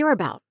all you hear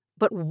about.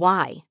 But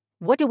why?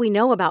 What do we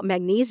know about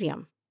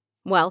magnesium?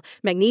 Well,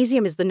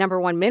 magnesium is the number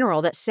 1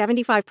 mineral that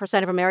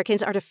 75% of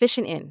Americans are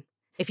deficient in.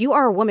 If you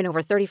are a woman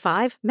over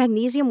 35,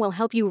 magnesium will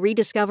help you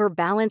rediscover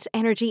balance,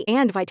 energy,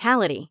 and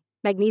vitality.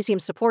 Magnesium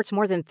supports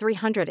more than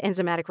 300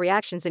 enzymatic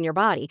reactions in your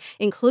body,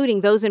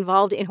 including those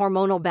involved in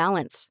hormonal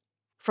balance.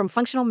 From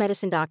functional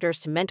medicine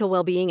doctors to mental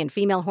well-being and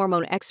female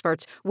hormone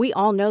experts, we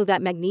all know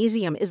that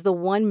magnesium is the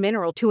one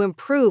mineral to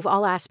improve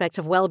all aspects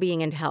of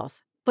well-being and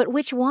health. But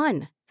which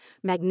one?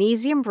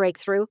 Magnesium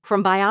Breakthrough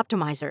from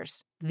Bioptimizers,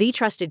 the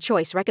trusted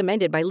choice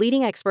recommended by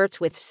leading experts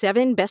with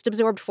 7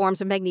 best-absorbed forms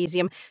of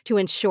magnesium to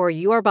ensure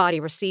your body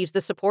receives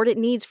the support it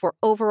needs for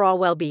overall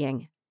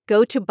well-being.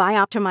 Go to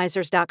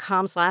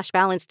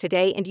bioptimizers.com/balance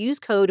today and use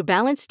code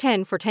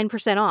BALANCE10 for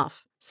 10%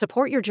 off.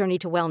 Support your journey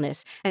to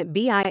wellness at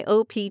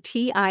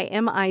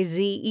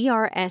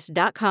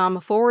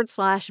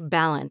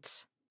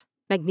bioptimizers.com/balance.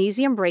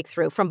 Magnesium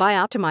Breakthrough from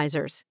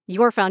Bioptimizers,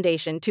 your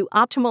foundation to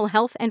optimal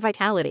health and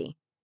vitality.